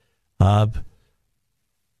 I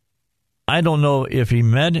don't know if he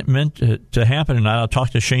meant it to happen or not. I'll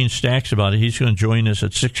talk to Shane Stacks about it. He's going to join us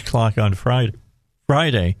at 6 o'clock on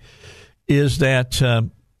Friday. Is that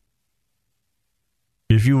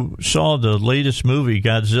if you saw the latest movie,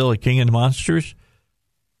 Godzilla, King of the Monsters,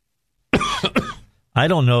 I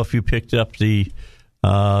don't know if you picked up the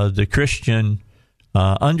Christian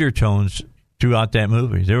undertones throughout that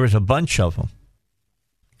movie. There was a bunch of them.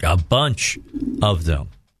 A bunch of them.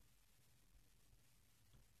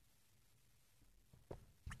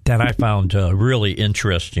 That I found really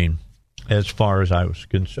interesting as far as I was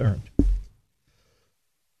concerned.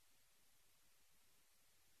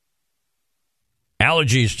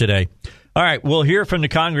 Allergies today. All right, we'll hear from the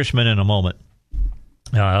congressman in a moment.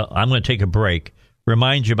 I'm going to take a break.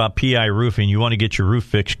 Remind you about PI Roofing. You want to get your roof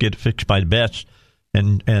fixed, get it fixed by the best,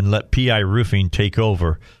 and let PI Roofing take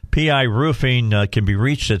over. PI Roofing can be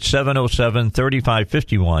reached at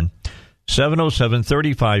 707-3551.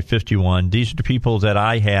 707-3551. These are the people that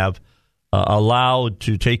I have allowed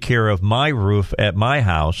to take care of my roof at my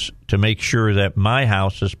house to make sure that my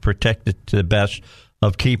house is protected to the best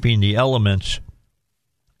of keeping the elements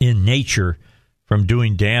in nature from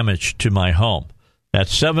doing damage to my home.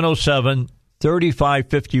 That's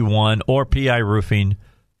 707-3551 or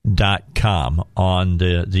piroofing.com on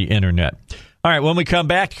the internet. All right, when we come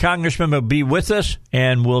back, the congressman will be with us,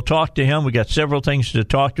 and we'll talk to him. We got several things to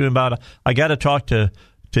talk to him about. I got to talk to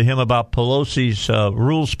him about Pelosi's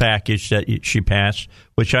rules package that she passed,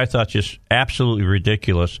 which I thought just absolutely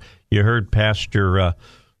ridiculous. You heard Pastor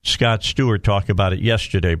Scott Stewart talk about it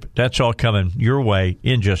yesterday, but that's all coming your way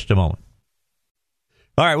in just a moment.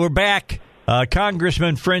 All right, we're back.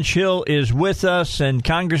 Congressman French Hill is with us. And,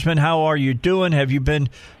 Congressman, how are you doing? Have you been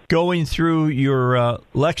going through your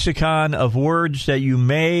lexicon of words that you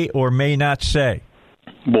may or may not say?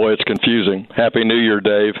 Boy, it's confusing. Happy New Year,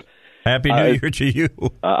 Dave. Happy New Year to you.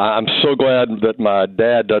 I'm so glad that my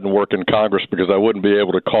dad doesn't work in Congress, because I wouldn't be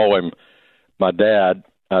able to call him my dad.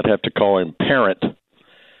 I'd have to call him parent.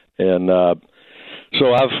 And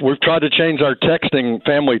so we've tried to change our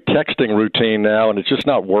family texting routine now, and it's just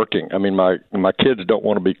not working. I mean, my kids don't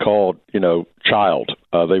want to be called, child.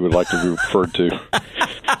 They would like to be referred to.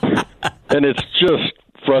 And it's just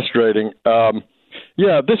frustrating. We're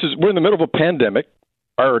in the middle of a pandemic.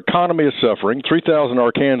 Our economy is suffering. 3,000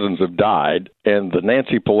 Arkansans have died, and the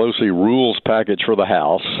Nancy Pelosi rules package for the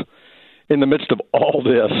House, in the midst of all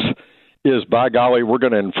this, is, by golly, we're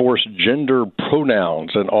going to enforce gender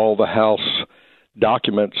pronouns in all the House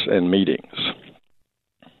documents and meetings.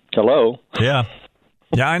 Hello? Yeah.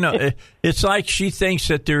 Yeah, I know. It's like she thinks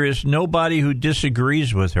that there is nobody who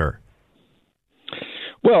disagrees with her.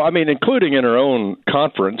 Well, I mean, including in her own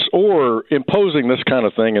conference, or imposing this kind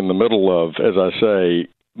of thing in the middle of, as I say,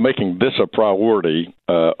 making this a priority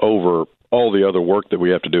over all the other work that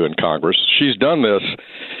we have to do in Congress. She's done this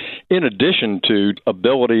in addition to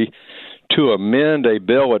ability to amend a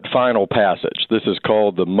bill at final passage. This is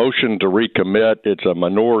called the motion to recommit. It's a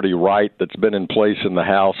minority right that's been in place in the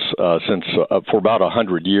House for about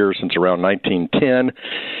 100 years, since around 1910.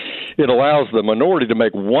 It allows the minority to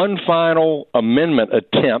make one final amendment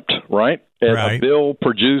attempt, right, at a bill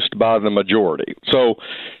produced by the majority. So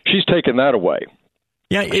she's taken that away.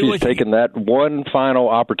 Yeah, she's taken that one final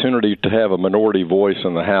opportunity to have a minority voice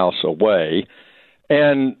in the House away.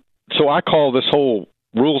 And so I call this whole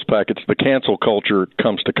rules package, the cancel culture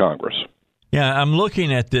comes to Congress. Yeah, I'm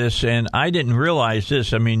looking at this, and I didn't realize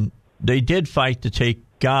this. I mean, they did fight to take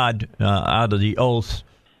God out of the oath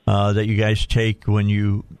that you guys take when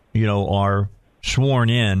you are sworn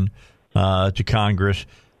in to Congress.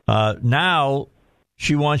 Now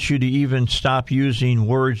she wants you to even stop using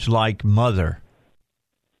words like mother.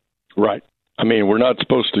 Right. I mean, we're not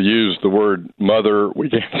supposed to use the word mother. We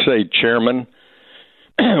can't say chairman.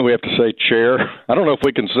 We have to say chair. I don't know if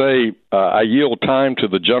we can say I yield time to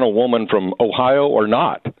the gentlewoman from Ohio or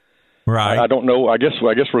not. Right. I don't know. I guess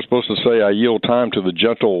we're supposed to say I yield time to the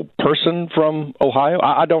gentle person from Ohio.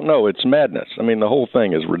 I don't know. It's madness. I mean, the whole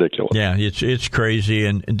thing is ridiculous. Yeah, it's crazy.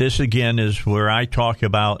 And this, again, is where I talk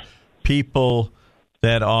about people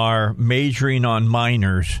that are majoring on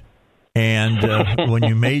minors. And when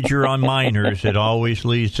you major on minors, it always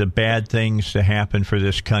leads to bad things to happen for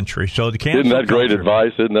this country. So the cancel Isn't that great culture,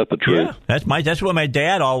 advice? Isn't that the truth? Yeah, that's what my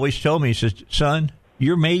dad always told me. He says, son,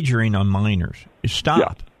 you're majoring on minors. Stop.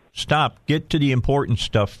 Yeah. Stop. Get to the important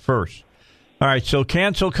stuff first. All right, so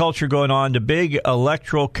cancel culture going on. The big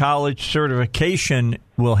electoral college certification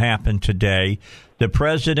will happen today. The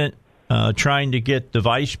president trying to get the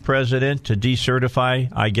vice president to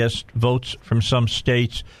decertify, I guess, votes from some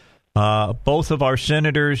states. Both of our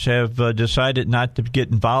senators have decided not to get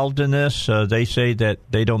involved in this. They say that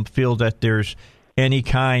they don't feel that there's any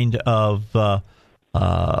kind of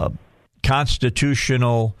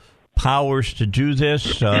constitutional powers to do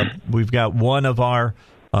this. We've got one of our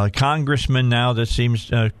congressmen now that seems,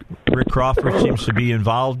 Rick Crawford seems to be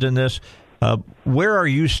involved in this. Where are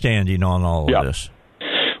you standing on all of this?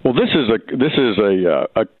 Well, this is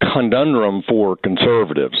a conundrum for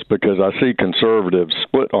conservatives because I see conservatives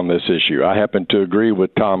split on this issue. I happen to agree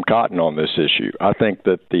with Tom Cotton on this issue. I think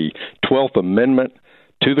that the 12th Amendment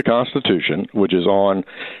to the Constitution, which is on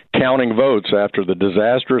counting votes after the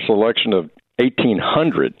disastrous election of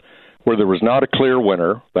 1800, where there was not a clear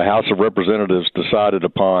winner, the House of Representatives decided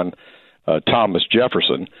upon Thomas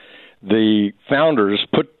Jefferson. The founders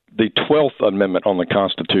put the 12th Amendment on the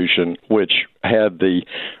Constitution, which had the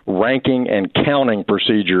ranking and counting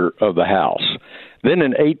procedure of the House. Then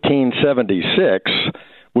in 1876,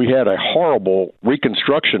 we had a horrible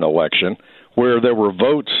Reconstruction election where there were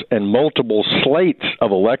votes and multiple slates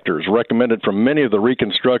of electors recommended from many of the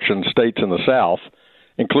Reconstruction states in the South,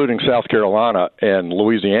 including South Carolina and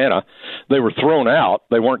Louisiana. They were thrown out.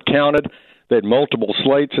 They weren't counted. They had multiple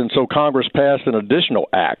slates, and so Congress passed an additional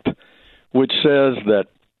act which says that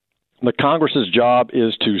the Congress's job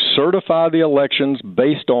is to certify the elections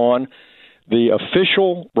based on the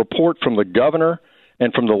official report from the governor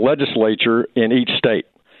and from the legislature in each state.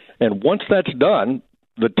 And once that's done,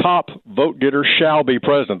 the top vote getter shall be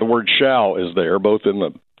president. The word shall is there, both in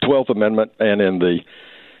the 12th Amendment and in the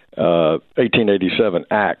 1887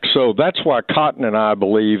 Act. So that's why Cotton and I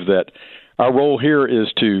believe that our role here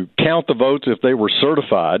is to count the votes if they were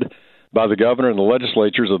certified by the governor and the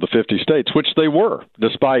legislatures of the 50 states, which they were,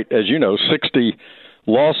 despite, as you know, 60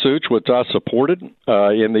 lawsuits, which I supported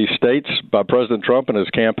in these states by President Trump and his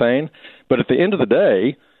campaign. But at the end of the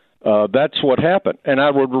day, that's what happened. And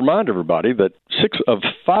I would remind everybody that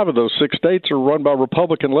 5 of those 6 states are run by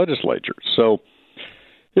Republican legislatures. So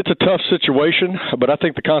it's a tough situation, but I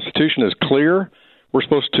think the Constitution is clear. We're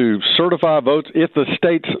supposed to certify votes if the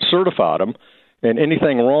states certified them. And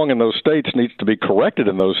anything wrong in those states needs to be corrected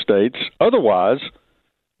in those states. Otherwise,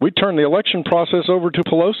 we turn the election process over to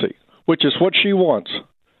Pelosi, which is what she wants.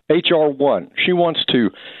 H.R. 1. She wants to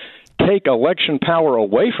take election power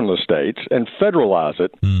away from the states and federalize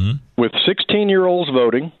it with 16-year-olds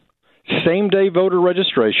voting, same-day voter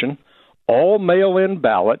registration, all mail-in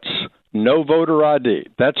ballots, no voter ID.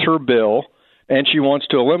 That's her bill, and she wants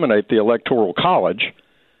to eliminate the Electoral College,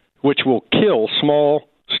 which will kill small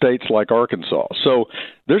states like Arkansas. So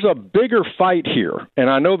there's a bigger fight here, and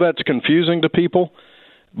I know that's confusing to people,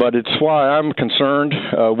 but it's why I'm concerned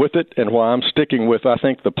with it and why I'm sticking with, I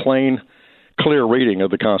think, the plain, clear reading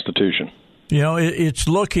of the Constitution. You know, it's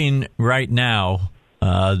looking right now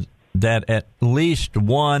that at least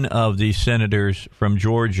one of the senators from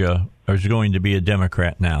Georgia is going to be a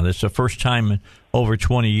Democrat now. This is the first time in over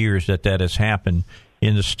 20 years that has happened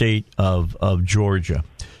in the state of Georgia.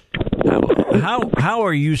 How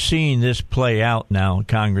are you seeing this play out now,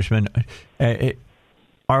 Congressman?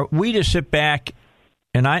 Are we to sit back,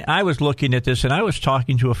 and I was looking at this, and I was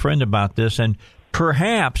talking to a friend about this, and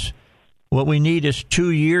perhaps what we need is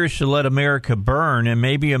 2 years to let America burn, and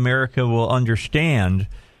maybe America will understand,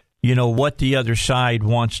 what the other side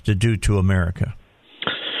wants to do to America.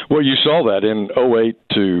 Well, you saw that in 2008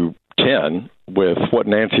 to 2010 with what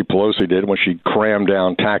Nancy Pelosi did when she crammed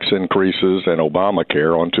down tax increases and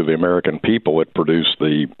Obamacare onto the American people. It produced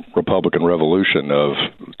the Republican Revolution of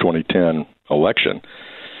 2010 election.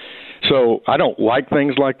 So I don't like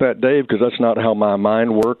things like that, Dave, because that's not how my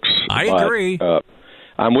mind works. I agree.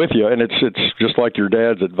 I'm with you, and it's just like your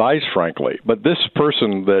dad's advice, frankly. But this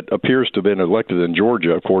person that appears to have been elected in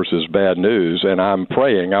Georgia, of course, is bad news, and I'm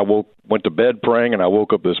praying. I went to bed praying, and I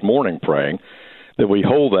woke up this morning praying that we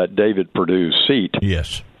hold that David Perdue seat.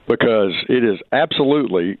 Yes. Because it is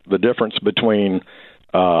absolutely the difference between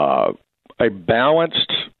a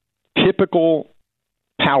balanced, typical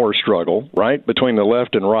power struggle, right, between the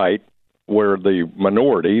left and right, where the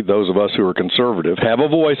minority, those of us who are conservative, have a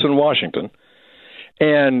voice in Washington,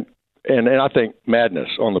 and I think madness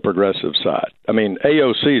on the progressive side. I mean,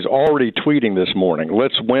 AOC is already tweeting this morning,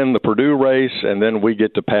 let's win the Perdue race, and then we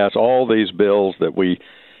get to pass all these bills that we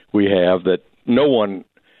have that no one,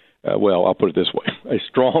 I'll put it this way, a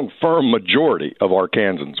strong, firm majority of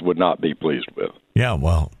Arkansans would not be pleased with. Yeah,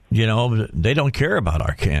 well, they don't care about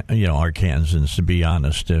Arkansans, to be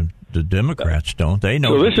honest. The Democrats don't. They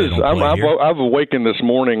know. So this is. I've awakened this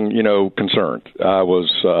morning, concerned.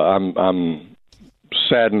 I'm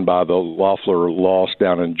saddened by the Loeffler loss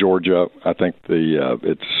down in Georgia. I think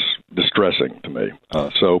it's distressing to me.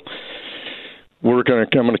 So I'm going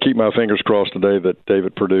to keep my fingers crossed today that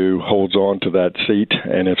David Perdue holds on to that seat,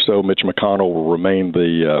 and if so, Mitch McConnell will remain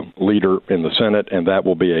the leader in the Senate, and that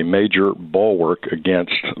will be a major bulwark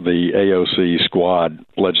against the AOC squad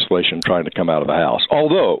legislation trying to come out of the House.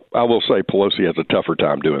 Although, I will say Pelosi has a tougher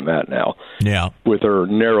time doing that now with her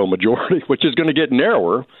narrow majority, which is going to get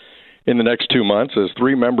narrower in the next 2 months as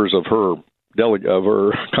 3 members of her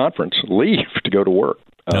conference leave to go to work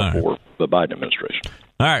for the Biden administration.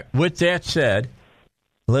 All right. With that said,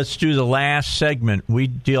 let's do the last segment. We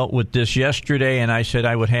dealt with this yesterday, and I said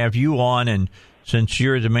I would have you on, and since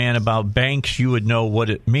you're the man about banks, you would know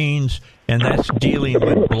what it means, and that's dealing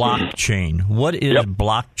with blockchain. What is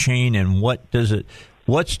blockchain, and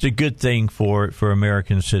what's the good thing for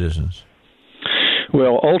American citizens?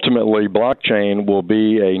 Well, ultimately, blockchain will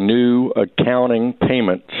be a new accounting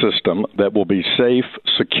payment system that will be safe,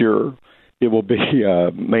 secure. It will be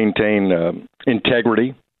maintain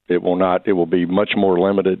integrity. It will be much more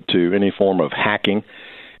limited to any form of hacking.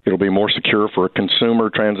 It'll be more secure for a consumer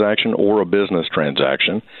transaction or a business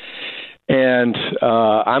transaction. And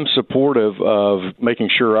I'm supportive of making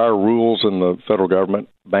sure our rules in the federal government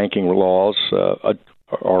banking laws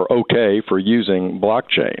are okay for using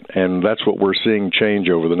blockchain. And that's what we're seeing change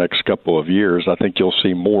over the next couple of years. I think you'll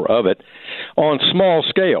see more of it on small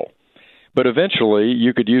scale. But eventually,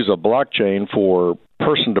 you could use a blockchain for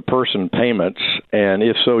person-to-person payments, and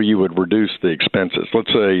if so, you would reduce the expenses. Let's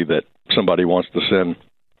say that somebody wants to send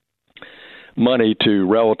money to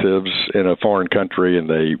relatives in a foreign country, and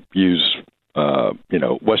they use,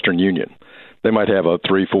 Western Union. They might have a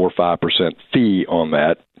 3%, 4%, 5% fee on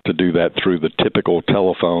that to do that through the typical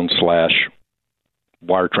telephone/wire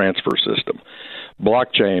transfer system.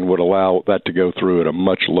 Blockchain would allow that to go through at a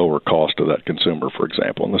much lower cost to that consumer, for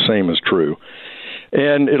example, and the same is true.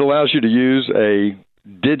 And it allows you to use a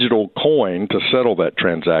digital coin to settle that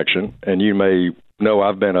transaction, and you may know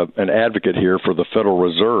I've been an advocate here for the Federal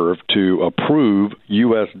Reserve to approve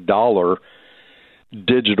U.S. dollar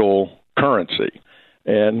digital currency.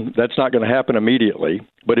 And that's not going to happen immediately.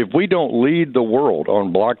 But if we don't lead the world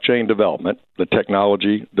on blockchain development, the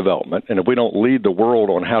technology development, and if we don't lead the world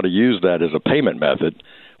on how to use that as a payment method,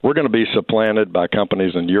 we're going to be supplanted by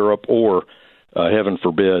companies in Europe or, heaven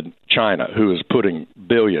forbid, China, who is putting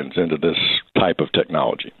billions into this type of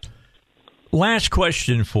technology. Last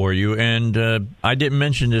question for you, and I didn't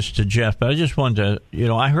mention this to Jeff, but I just wanted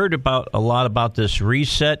to, I heard a lot about this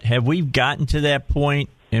reset. Have we gotten to that point?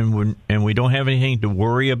 And we don't have anything to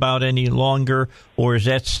worry about any longer, or is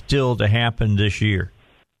that still to happen this year?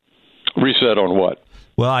 Reset on what?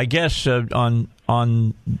 Well, I guess on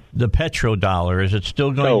the petrodollar. Is it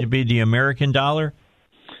still going to be the American dollar?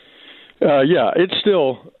 Yeah, it's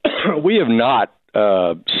still. We have not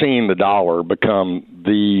seen the dollar become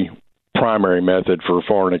the primary method for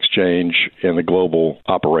foreign exchange in the global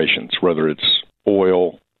operations, whether it's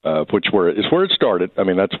oil. Where it started. I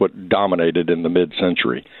mean, that's what dominated in the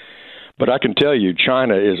mid-century. But I can tell you,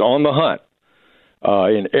 China is on the hunt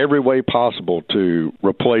in every way possible to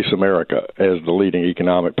replace America as the leading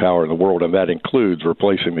economic power in the world, and that includes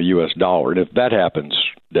replacing the U.S. dollar. And if that happens,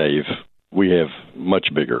 Dave, we have much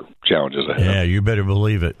bigger challenges ahead. Yeah, you better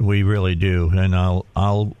believe it. We really do. And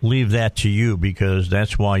I'll leave that to you because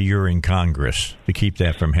that's why you're in Congress, to keep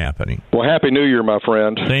that from happening. Well, Happy New Year, my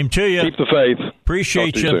friend. Same to you. Keep the faith.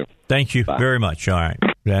 Appreciate you. Soon. Thank you very much. All right.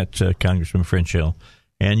 That's Congressman French Hill.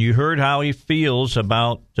 And you heard how he feels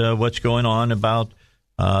about what's going on about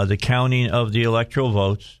the counting of the electoral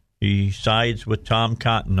votes. He sides with Tom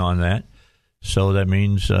Cotton on that. So that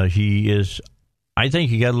means he is... I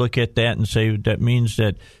think you got to look at that and say that means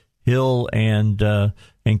that Hill and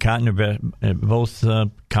Cotton are both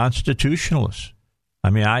constitutionalists. I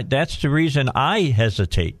mean, that's the reason I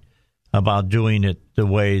hesitate about doing it the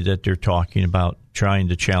way that they're talking about trying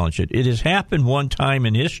to challenge it. It has happened one time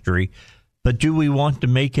in history, but do we want to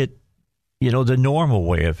make it, the normal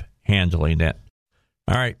way of handling that?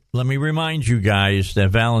 All right, let me remind you guys that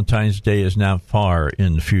Valentine's Day is not far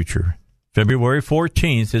in the future. February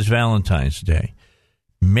 14th is Valentine's Day.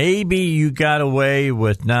 Maybe you got away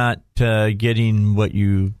with not getting what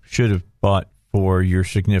you should have bought for your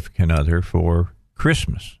significant other for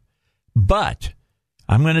Christmas. But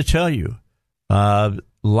I'm going to tell you a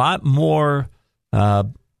lot more, how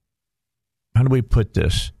do we put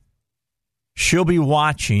this? She'll be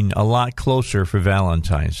watching a lot closer for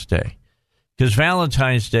Valentine's Day. Because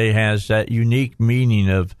Valentine's Day has that unique meaning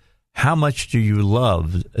of how much do you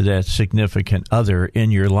love that significant other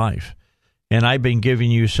in your life? And I've been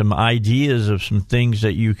giving you some ideas of some things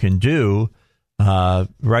that you can do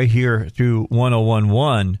right here through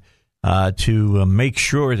 101.1 to make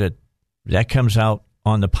sure that comes out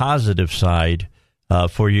on the positive side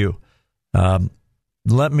for you.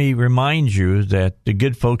 Let me remind you that the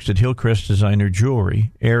good folks at Hillcrest Designer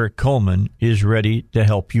Jewelry, Eric Coleman, is ready to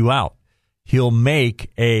help you out. He'll make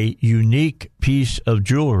a unique piece of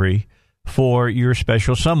jewelry for your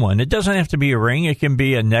special someone. It doesn't have to be a ring. It can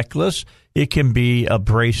be a necklace. It can be a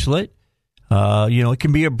bracelet. It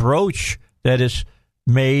can be a brooch that is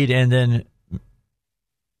made and then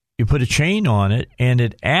you put a chain on it and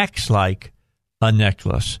it acts like a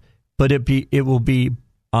necklace. But it will be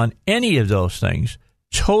on any of those things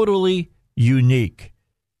totally unique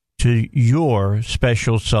to your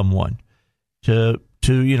special someone, to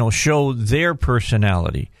show their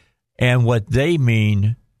personality and what they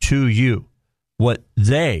mean to you,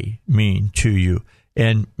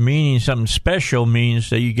 And meaning something special means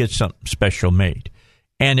that you get something special made.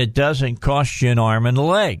 And it doesn't cost you an arm and a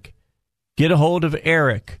leg. Get a hold of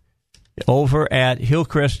Eric over at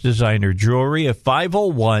Hillcrest Designer Jewelry at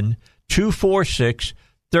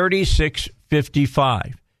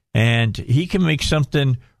 501-246-3655. And he can make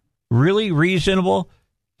something really reasonable.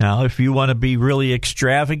 Now, if you want to be really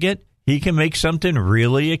extravagant, he can make something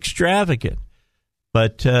really extravagant.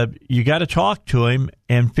 But you got to talk to him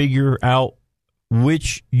and figure out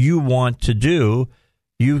which you want to do.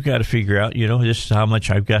 You've got to figure out, this is how much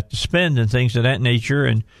I've got to spend and things of that nature,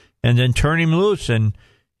 and then turn him loose, and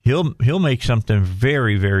he'll make something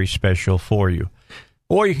very, very special for you.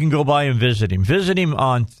 Or you can go by and visit him. Visit him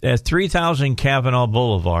at 3000 Kavanaugh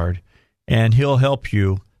Boulevard, and he'll help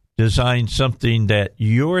you design something that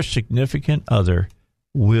your significant other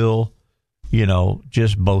will,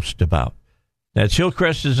 just boast about. That's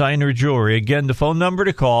Hillcrest Designer Jewelry. Again, the phone number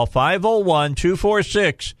to call,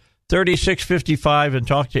 501-246-3655, and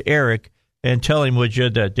talk to Eric and tell him, would you,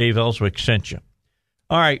 that Dave Elswick sent you.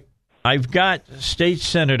 All right, I've got State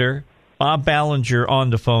Senator Bob Ballinger on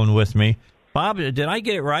the phone with me. Bob, did I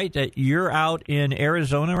get it right that you're out in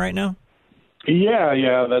Arizona right now?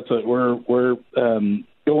 Yeah, that's it. We're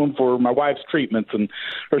going for my wife's treatments, and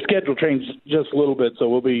her schedule changed just a little bit, so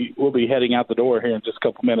we'll be heading out the door here in just a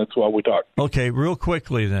couple minutes while we talk. Okay, real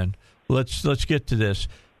quickly then, let's get to this.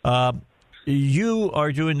 You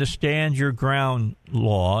are doing the Stand Your Ground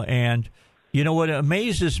law, and what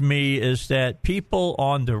amazes me is that people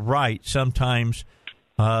on the right sometimes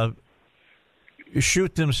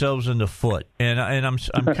shoot themselves in the foot, and I'm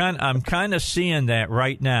kind of seeing that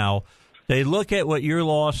right now. They look at what your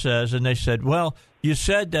law says, and they said, "Well, you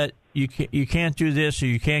said that you can't do this or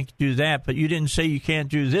you can't do that, but you didn't say you can't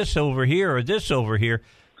do this over here or this over here.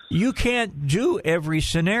 You can't do every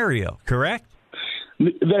scenario, correct?"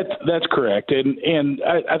 That's correct, and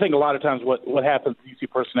I think a lot of times what happens, you see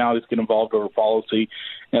personalities get involved over policy,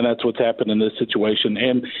 and that's what's happened in this situation.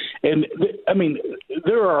 And I mean,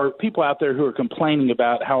 there are people out there who are complaining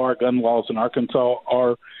about how our gun laws in Arkansas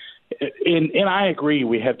are. And I agree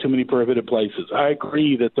we have too many prohibited places. I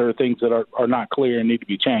agree that there are things that are not clear and need to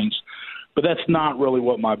be changed, but that's not really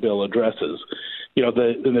what my bill addresses. In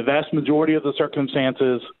the vast majority of the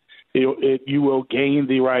circumstances, you will gain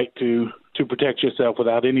the right to protect yourself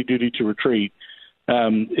without any duty to retreat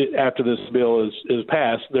after this bill is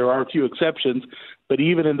passed. There are a few exceptions, but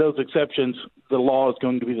even in those exceptions, the law is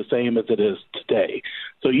going to be the same as it is today.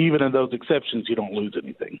 So even in those exceptions, you don't lose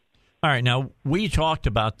anything. All right. Now, we talked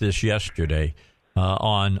about this yesterday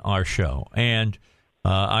on our show, and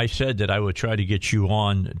I said that I would try to get you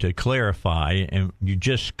on to clarify, and you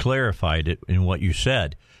just clarified it in what you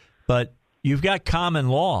said. But you've got common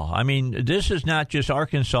law. I mean, this is not just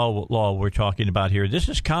Arkansas law we're talking about here. This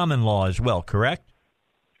is common law as well, correct?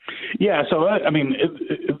 Yeah. So, I mean,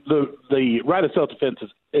 the right of self-defense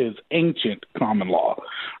is ancient common law,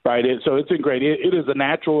 right? So it's ingrained. It is a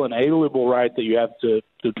natural and alienable right that you have to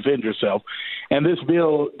defend yourself. And this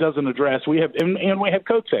bill doesn't address. We have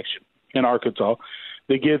code section in Arkansas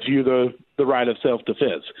that gives you the right of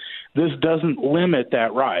self-defense. This doesn't limit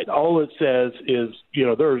that right. All it says is,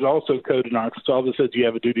 there's also code in Arkansas that says you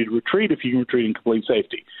have a duty to retreat if you can retreat in complete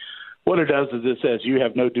safety. What it does is it says you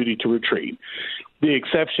have no duty to retreat. The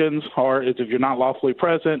exceptions is if you're not lawfully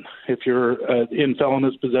present, if you're in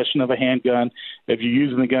felonious possession of a handgun, if you're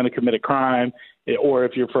using the gun to commit a crime, or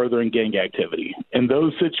if you're furthering gang activity. In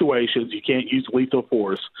those situations, you can't use lethal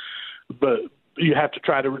force, but you have to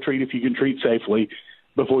try to retreat if you can retreat safely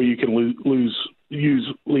before you can use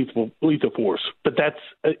lethal force. But that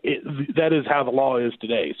is how the law is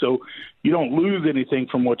today. So you don't lose anything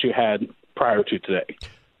from what you had prior to today.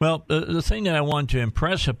 Well, the thing that I want to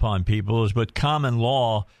impress upon people is with common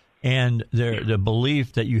law and the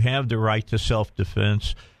belief that you have the right to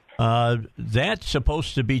self-defense, that's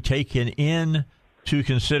supposed to be taken in to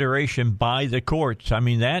consideration by the courts. I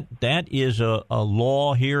mean, that is a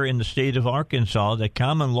law here in the state of Arkansas. That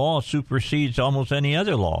common law supersedes almost any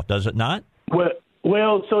other law, does it not?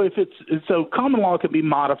 Well, so common law can be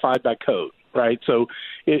modified by code, right? So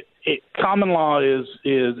common law is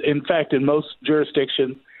in fact in most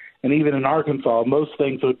jurisdictions, and even in Arkansas, most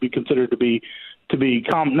things would be considered to be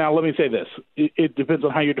common. Now, let me say this: it depends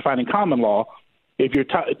on how you're defining common law. If you're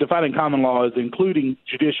defining common law as including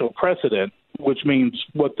judicial precedent, which means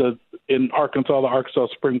in Arkansas, the Arkansas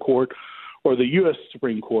Supreme Court or the U.S.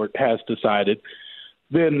 Supreme Court has decided,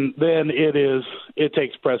 then it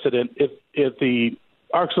takes precedent. If the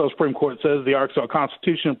Arkansas Supreme Court says the Arkansas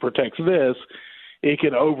Constitution protects this, it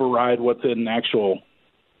can override what's in an actual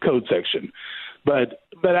code section. But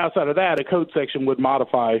outside of that, a code section would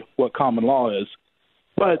modify what common law is.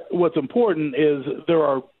 But what's important is there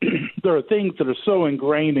are things that are so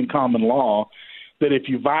ingrained in common law that if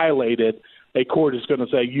you violate it, a court is going to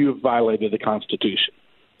say you've violated the Constitution.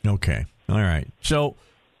 Okay. All right. So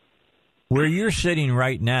where you're sitting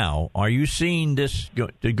right now, are you seeing this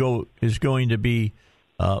is going to be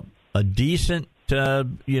a decent,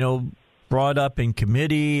 brought up in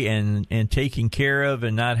committee and taken care of,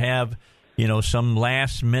 and not have, some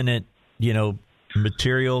last minute,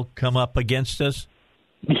 material come up against us?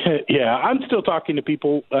 Yeah, I'm still talking to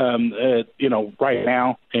people, right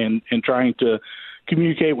now, and trying to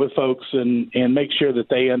communicate with folks and make sure that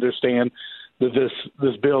they understand that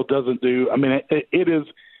this bill doesn't do. I mean, it is.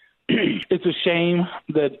 It's a shame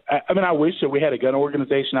that I wish that we had a gun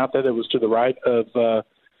organization out there that was to the right of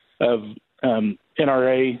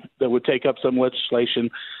NRA that would take up some legislation.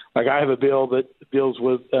 Like I have a bill that deals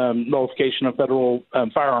with nullification of federal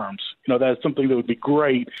firearms. That's something that would be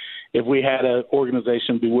great if we had an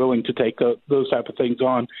organization be willing to take those type of things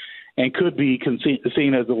on and could be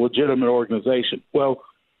seen as a legitimate organization. Well,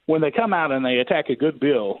 when they come out and they attack a good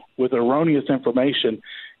bill with erroneous information,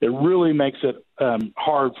 it really makes it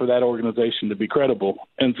hard for that organization to be credible.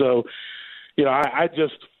 And so, we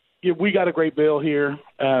got a great bill here.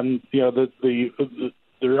 There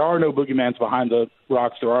are no boogeyman's behind the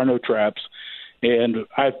rocks. There are no traps. And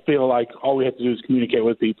I feel like all we have to do is communicate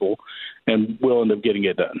with people, and we'll end up getting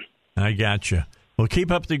it done. I gotcha. Well,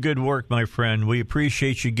 keep up the good work, my friend. We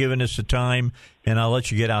appreciate you giving us the time, and I'll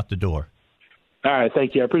let you get out the door. All right.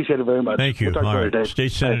 Thank you. I appreciate it very much. Thank you. We'll all right. Later,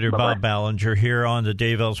 State Senator Bob Ballinger here on the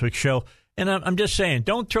Dave Elswick Show. And I'm just saying,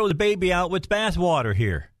 don't throw the baby out with bathwater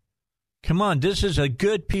here. Come on. This is a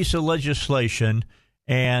good piece of legislation.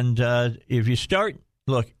 And if you start,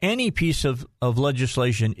 any piece of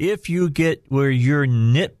legislation, if you get where you're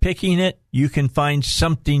nitpicking it, you can find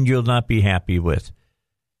something you'll not be happy with.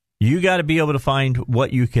 You got to be able to find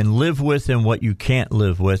what you can live with and what you can't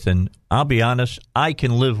live with. And I'll be honest, I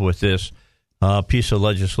can live with this piece of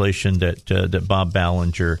legislation that Bob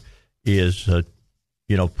Ballinger is,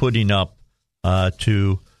 putting up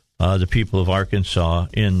to the people of Arkansas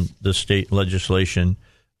in the state legislation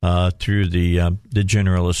through the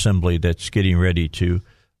General Assembly that's getting ready to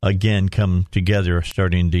again come together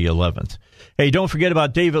starting the 11th. Hey, don't forget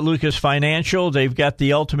about David Lucas Financial. They've got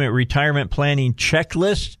the ultimate retirement planning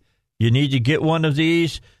checklist. You need to get one of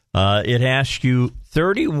these. It asks you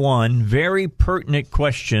 31 very pertinent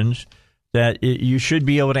questions that you should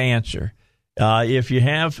be able to answer. If you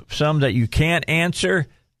have some that you can't answer,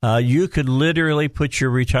 you could literally put your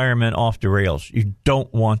retirement off the rails. You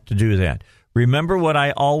don't want to do that. Remember what I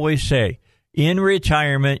always say. In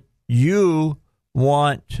retirement, you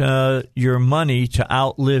want your money to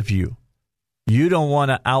outlive you. You don't want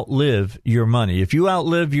to outlive your money. If you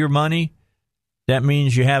outlive your money, that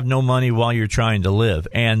means you have no money while you're trying to live,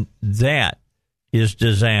 and that is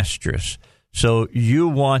disastrous. So you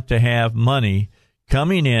want to have money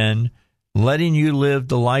coming in, letting you live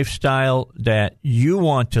the lifestyle that you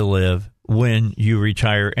want to live when you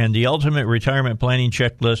retire, and the Ultimate Retirement Planning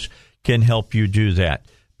Checklist can help you do that.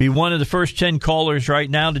 Be one of the first 10 callers right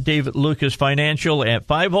now to David Lucas Financial at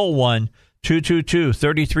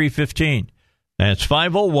 501-222-3315. That's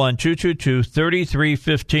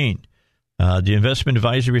 501-222-3315. The investment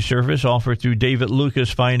advisory service offered through David Lucas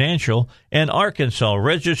Financial, an Arkansas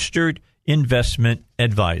registered investment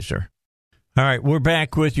advisor. All right, we're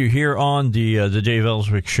back with you here on the Dave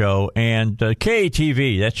Elswick Show, and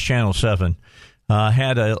KATV, that's Channel 7,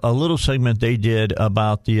 had a little segment they did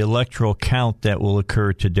about the electoral count that will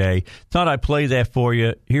occur today. Thought I'd play that for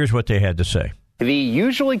you. Here's what they had to say. The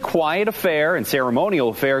usually quiet affair and ceremonial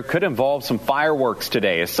affair could involve some fireworks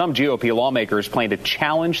today, as some GOP lawmakers plan to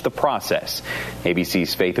challenge the process.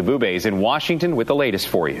 ABC's Faith Abube is in Washington with the latest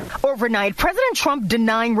for you. Overnight, President Trump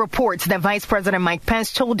denying reports that Vice President Mike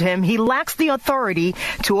Pence told him he lacks the authority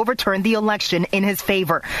to overturn the election in his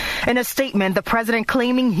favor. In a statement, the president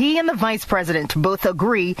claiming he and the vice president both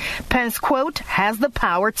agree Pence, quote, has the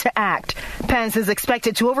power to act. Pence is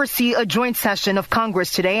expected to oversee a joint session of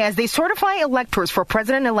Congress today as they certify electors for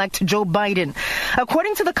President-elect Joe Biden.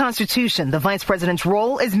 According to the Constitution, the vice president's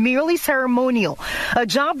role is merely ceremonial, a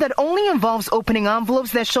job that only involves opening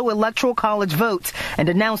envelopes that show electoral college votes and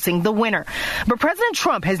announcing the winner. But President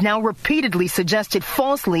Trump has now repeatedly suggested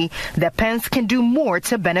falsely that Pence can do more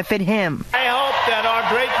to benefit him. I hope that our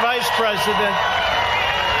great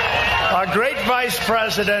vice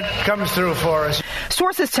president comes through for us.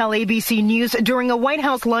 Sources tell ABC News during a White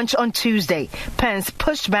House lunch on Tuesday, Pence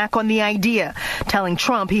pushed back on the idea, telling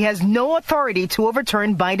Trump he has no authority to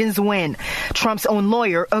overturn Biden's win. Trump's own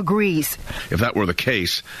lawyer agrees. If that were the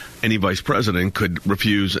case, any vice president could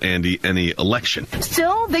refuse any election.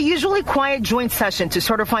 Still, the usually quiet joint session to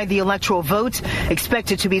certify the electoral vote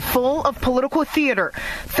expected to be full of political theater.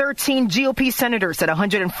 13 GOP senators and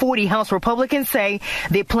 140 House Republicans say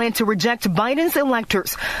they plan to reject Biden's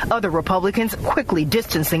electors. Other Republicans quickly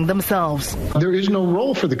distancing themselves. There is no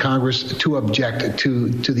role for the Congress to object to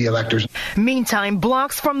the electors. Meantime,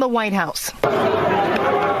 blocks from the White House.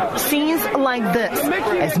 Scenes like this.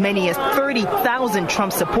 As many as 30,000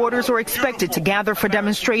 Trump supporters are expected to gather for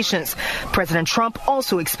demonstrations. President Trump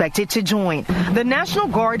also expected to join. The National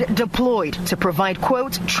Guard deployed to provide,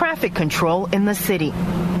 quote, traffic control in the city.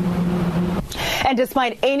 And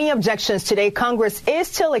despite any objections today, Congress is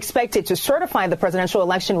still expected to certify the presidential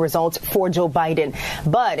election results for Joe Biden.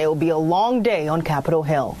 But it will be a long day on Capitol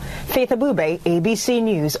Hill. Faith Abube, ABC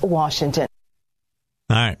News, Washington.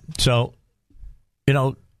 All right. So,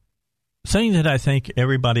 thing that I think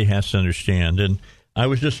everybody has to understand, and I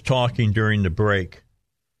was just talking during the break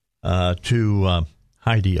to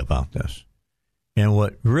Heidi about this, and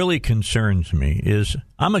what really concerns me is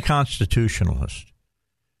I'm a constitutionalist.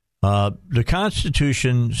 The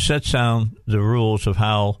Constitution sets down the rules of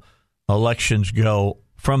how elections go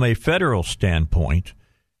from a federal standpoint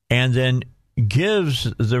and then gives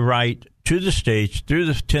the right to the states through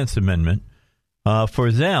the 10th Amendment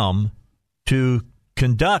for them to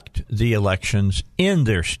conduct the elections in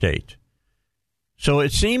their state. So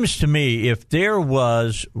it seems to me if there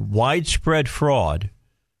was widespread fraud,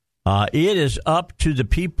 it is up to the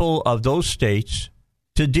people of those states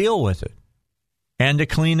to deal with it and to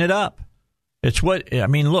clean it up. It's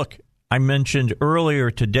look, I mentioned earlier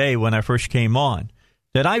today when I first came on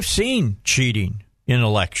that I've seen cheating in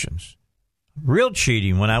elections, real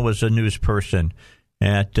cheating when I was a news person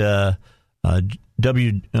at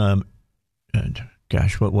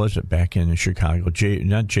what was it back in Chicago?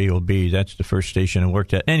 Not JOB. That's the first station I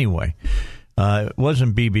worked at. Anyway, it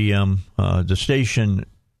wasn't BBM. The station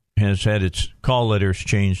has had its call letters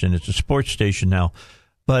changed, and it's a sports station now.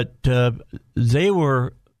 But they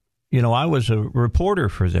were, I was a reporter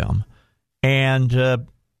for them. And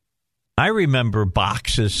I remember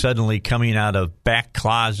boxes suddenly coming out of back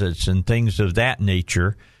closets and things of that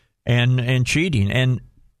nature and cheating. And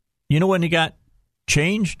when it got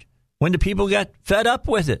changed? When the people got fed up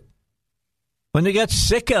with it, when they got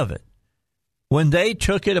sick of it, when they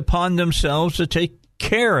took it upon themselves to take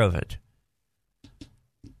care of it.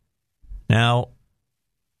 Now,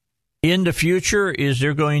 in the future, is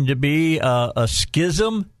there going to be a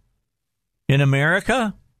schism in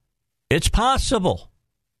America? It's possible.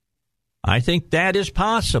 I think that is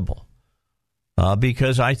possible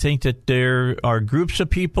because I think that there are groups of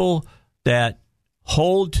people that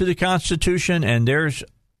hold to the Constitution, and there's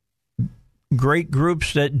great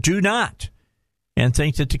groups that do not and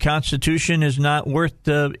think that the Constitution is not worth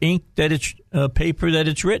the ink that it's paper that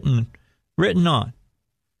it's written on.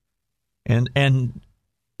 And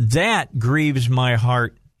that grieves my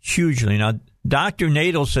heart hugely. Now, Dr.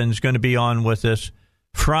 Nadelson is going to be on with us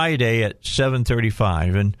Friday at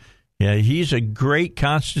 7:35, and he's a great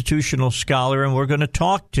constitutional scholar, and we're going to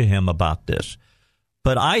talk to him about this.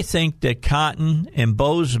 But I think that Cotton and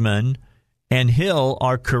Bozeman and Hill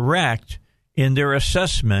are correct in their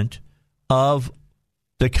assessment of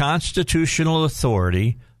the constitutional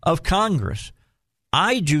authority of Congress.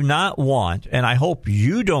 I do not want, and I hope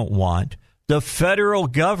you don't want, the federal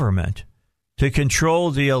government to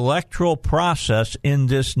control the electoral process in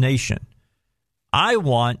this nation. I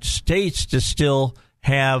want states to still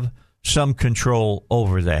have some control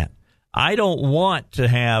over that. I don't want to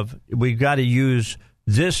have, we've got to use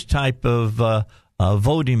this type of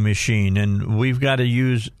voting machine, and we've got to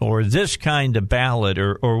use or this kind of ballot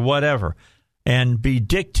or whatever, and be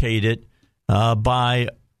dictated by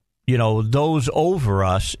those over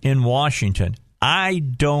us in Washington. I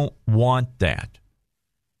don't want that.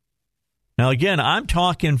 Now, again, I'm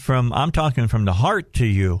talking from the heart to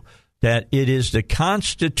you that it is the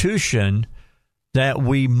Constitution that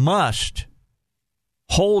we must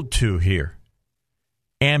hold to here.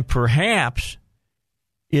 And perhaps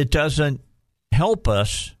it doesn't help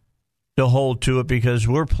us to hold to it because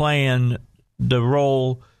we're playing the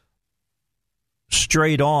role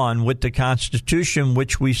straight on with the Constitution,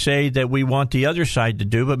 which we say that we want the other side to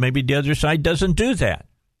do, but maybe the other side doesn't do that.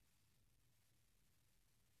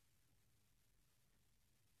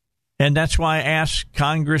 And that's why I asked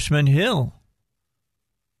Congressman Hill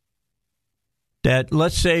that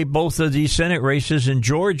let's say both of these Senate races in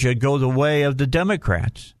Georgia go the way of the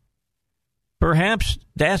Democrats. Perhaps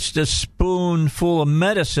that's the spoonful of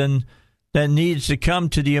medicine that needs to come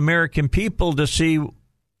to the American people to see,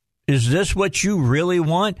 is this what you really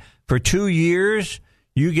want? For 2 years,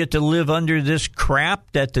 you get to live under this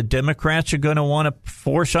crap that the Democrats are going to want to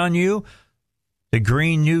force on you? The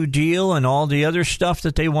Green New Deal and all the other stuff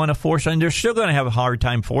that they want to force on. They're still going to have a hard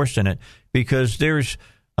time forcing it because there's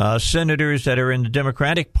senators that are in the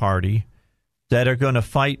Democratic Party that are going to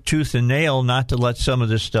fight tooth and nail not to let some of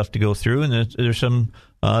this stuff to go through. And there's some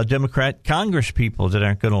Democrat Congress people that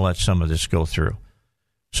aren't going to let some of this go through.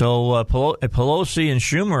 So Pelosi and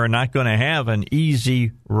Schumer are not going to have an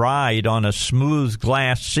easy ride on a smooth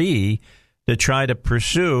glass sea to try to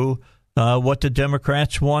pursue what the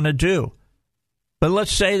Democrats want to do. But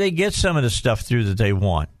let's say they get some of the stuff through that they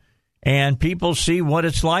want, and people see what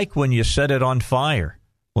it's like when you set it on fire,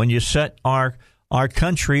 when you set our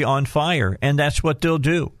country on fire, and that's what they'll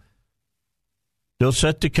do. They'll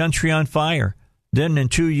set the country on fire. Then in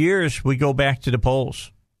 2 years, we go back to the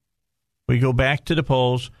polls. We go back to the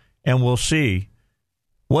polls, and we'll see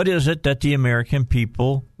what is it that the American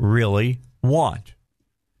people really want.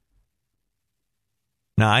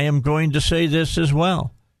 Now, I am going to say this as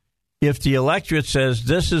well. If the electorate says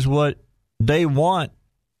this is what they want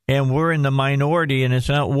and we're in the minority and it's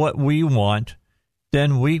not what we want,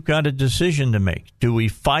 then we've got a decision to make. Do we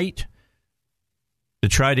fight to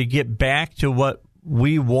try to get back to what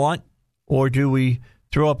we want, or do we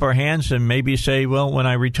throw up our hands and maybe say, well, when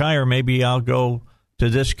I retire, maybe I'll go to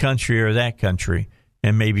this country or that country,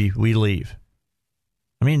 and maybe we leave?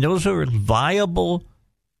 I mean, those are viable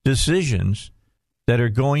decisions that are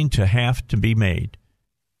going to have to be made,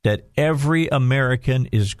 that every American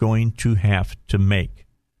is going to have to make.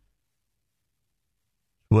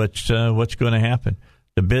 What's going to happen?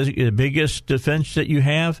 The biggest defense that you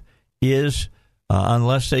have is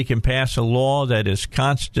unless they can pass a law that is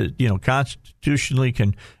constitutionally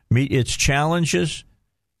can meet its challenges,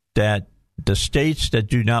 that the states that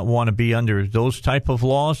do not want to be under those type of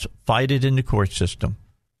laws fight it in the court system.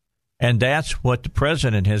 And that's what the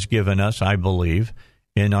president has given us, I believe,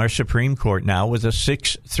 in our Supreme Court now with a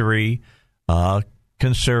 6-3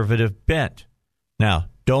 conservative bent. Now,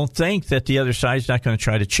 don't think that the other side's not going to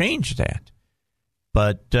try to change that.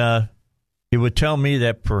 But it would tell me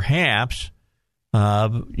that perhaps,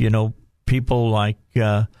 people like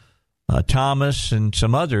Thomas and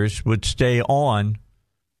some others would stay on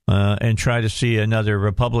and try to see another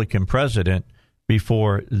Republican president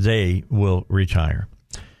before they will retire.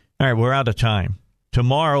 All right, we're out of time.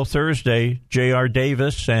 Tomorrow, Thursday, J.R.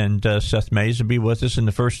 Davis and Seth Mays will be with us in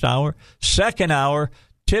the first hour. Second hour,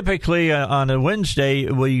 typically on a Wednesday,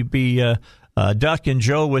 will be Duck and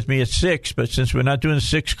Joe with me at 6, but since we're not doing the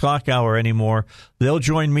 6 o'clock hour anymore, they'll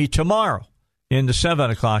join me tomorrow in the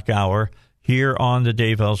 7 o'clock hour here on the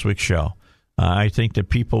Dave Elswick Show. I think that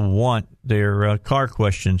people want their car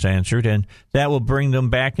questions answered, and that will bring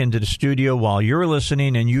them back into the studio while you're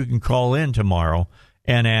listening, and you can call in tomorrow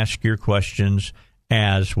and ask your questions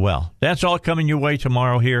as well. That's all coming your way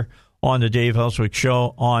tomorrow here on the Dave Elswick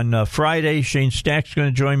Show. On Friday, Shane Stack's going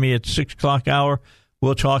to join me at 6 o'clock hour.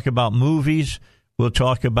 We'll talk about movies. We'll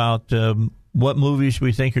talk about what movies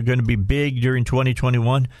we think are going to be big during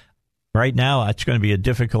 2021. Right now, it's going to be a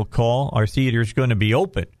difficult call. Our theater is going to be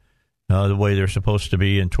open the way they're supposed to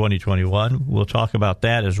be in 2021. We'll talk about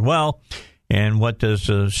that as well. And what does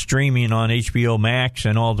streaming on HBO Max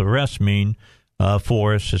and all the rest mean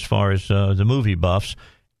for us as far as the movie buffs.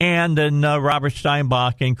 And then Robert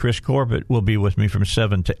Steinbach and Chris Corbett will be with me from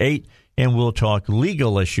 7 to 8, and we'll talk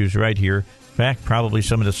legal issues right here. In fact, probably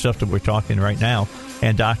some of the stuff that we're talking right now.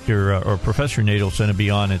 And Dr. or Professor Nadel's going to be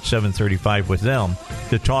on at 7:35 with them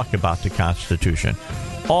to talk about the Constitution.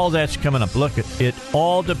 All that's coming up. Look, it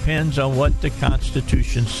all depends on what the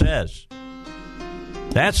Constitution says.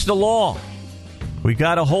 That's the law. We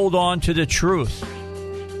got to hold on to the truth.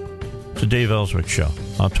 It's the Dave Elswick Show.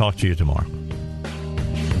 I'll talk to you tomorrow.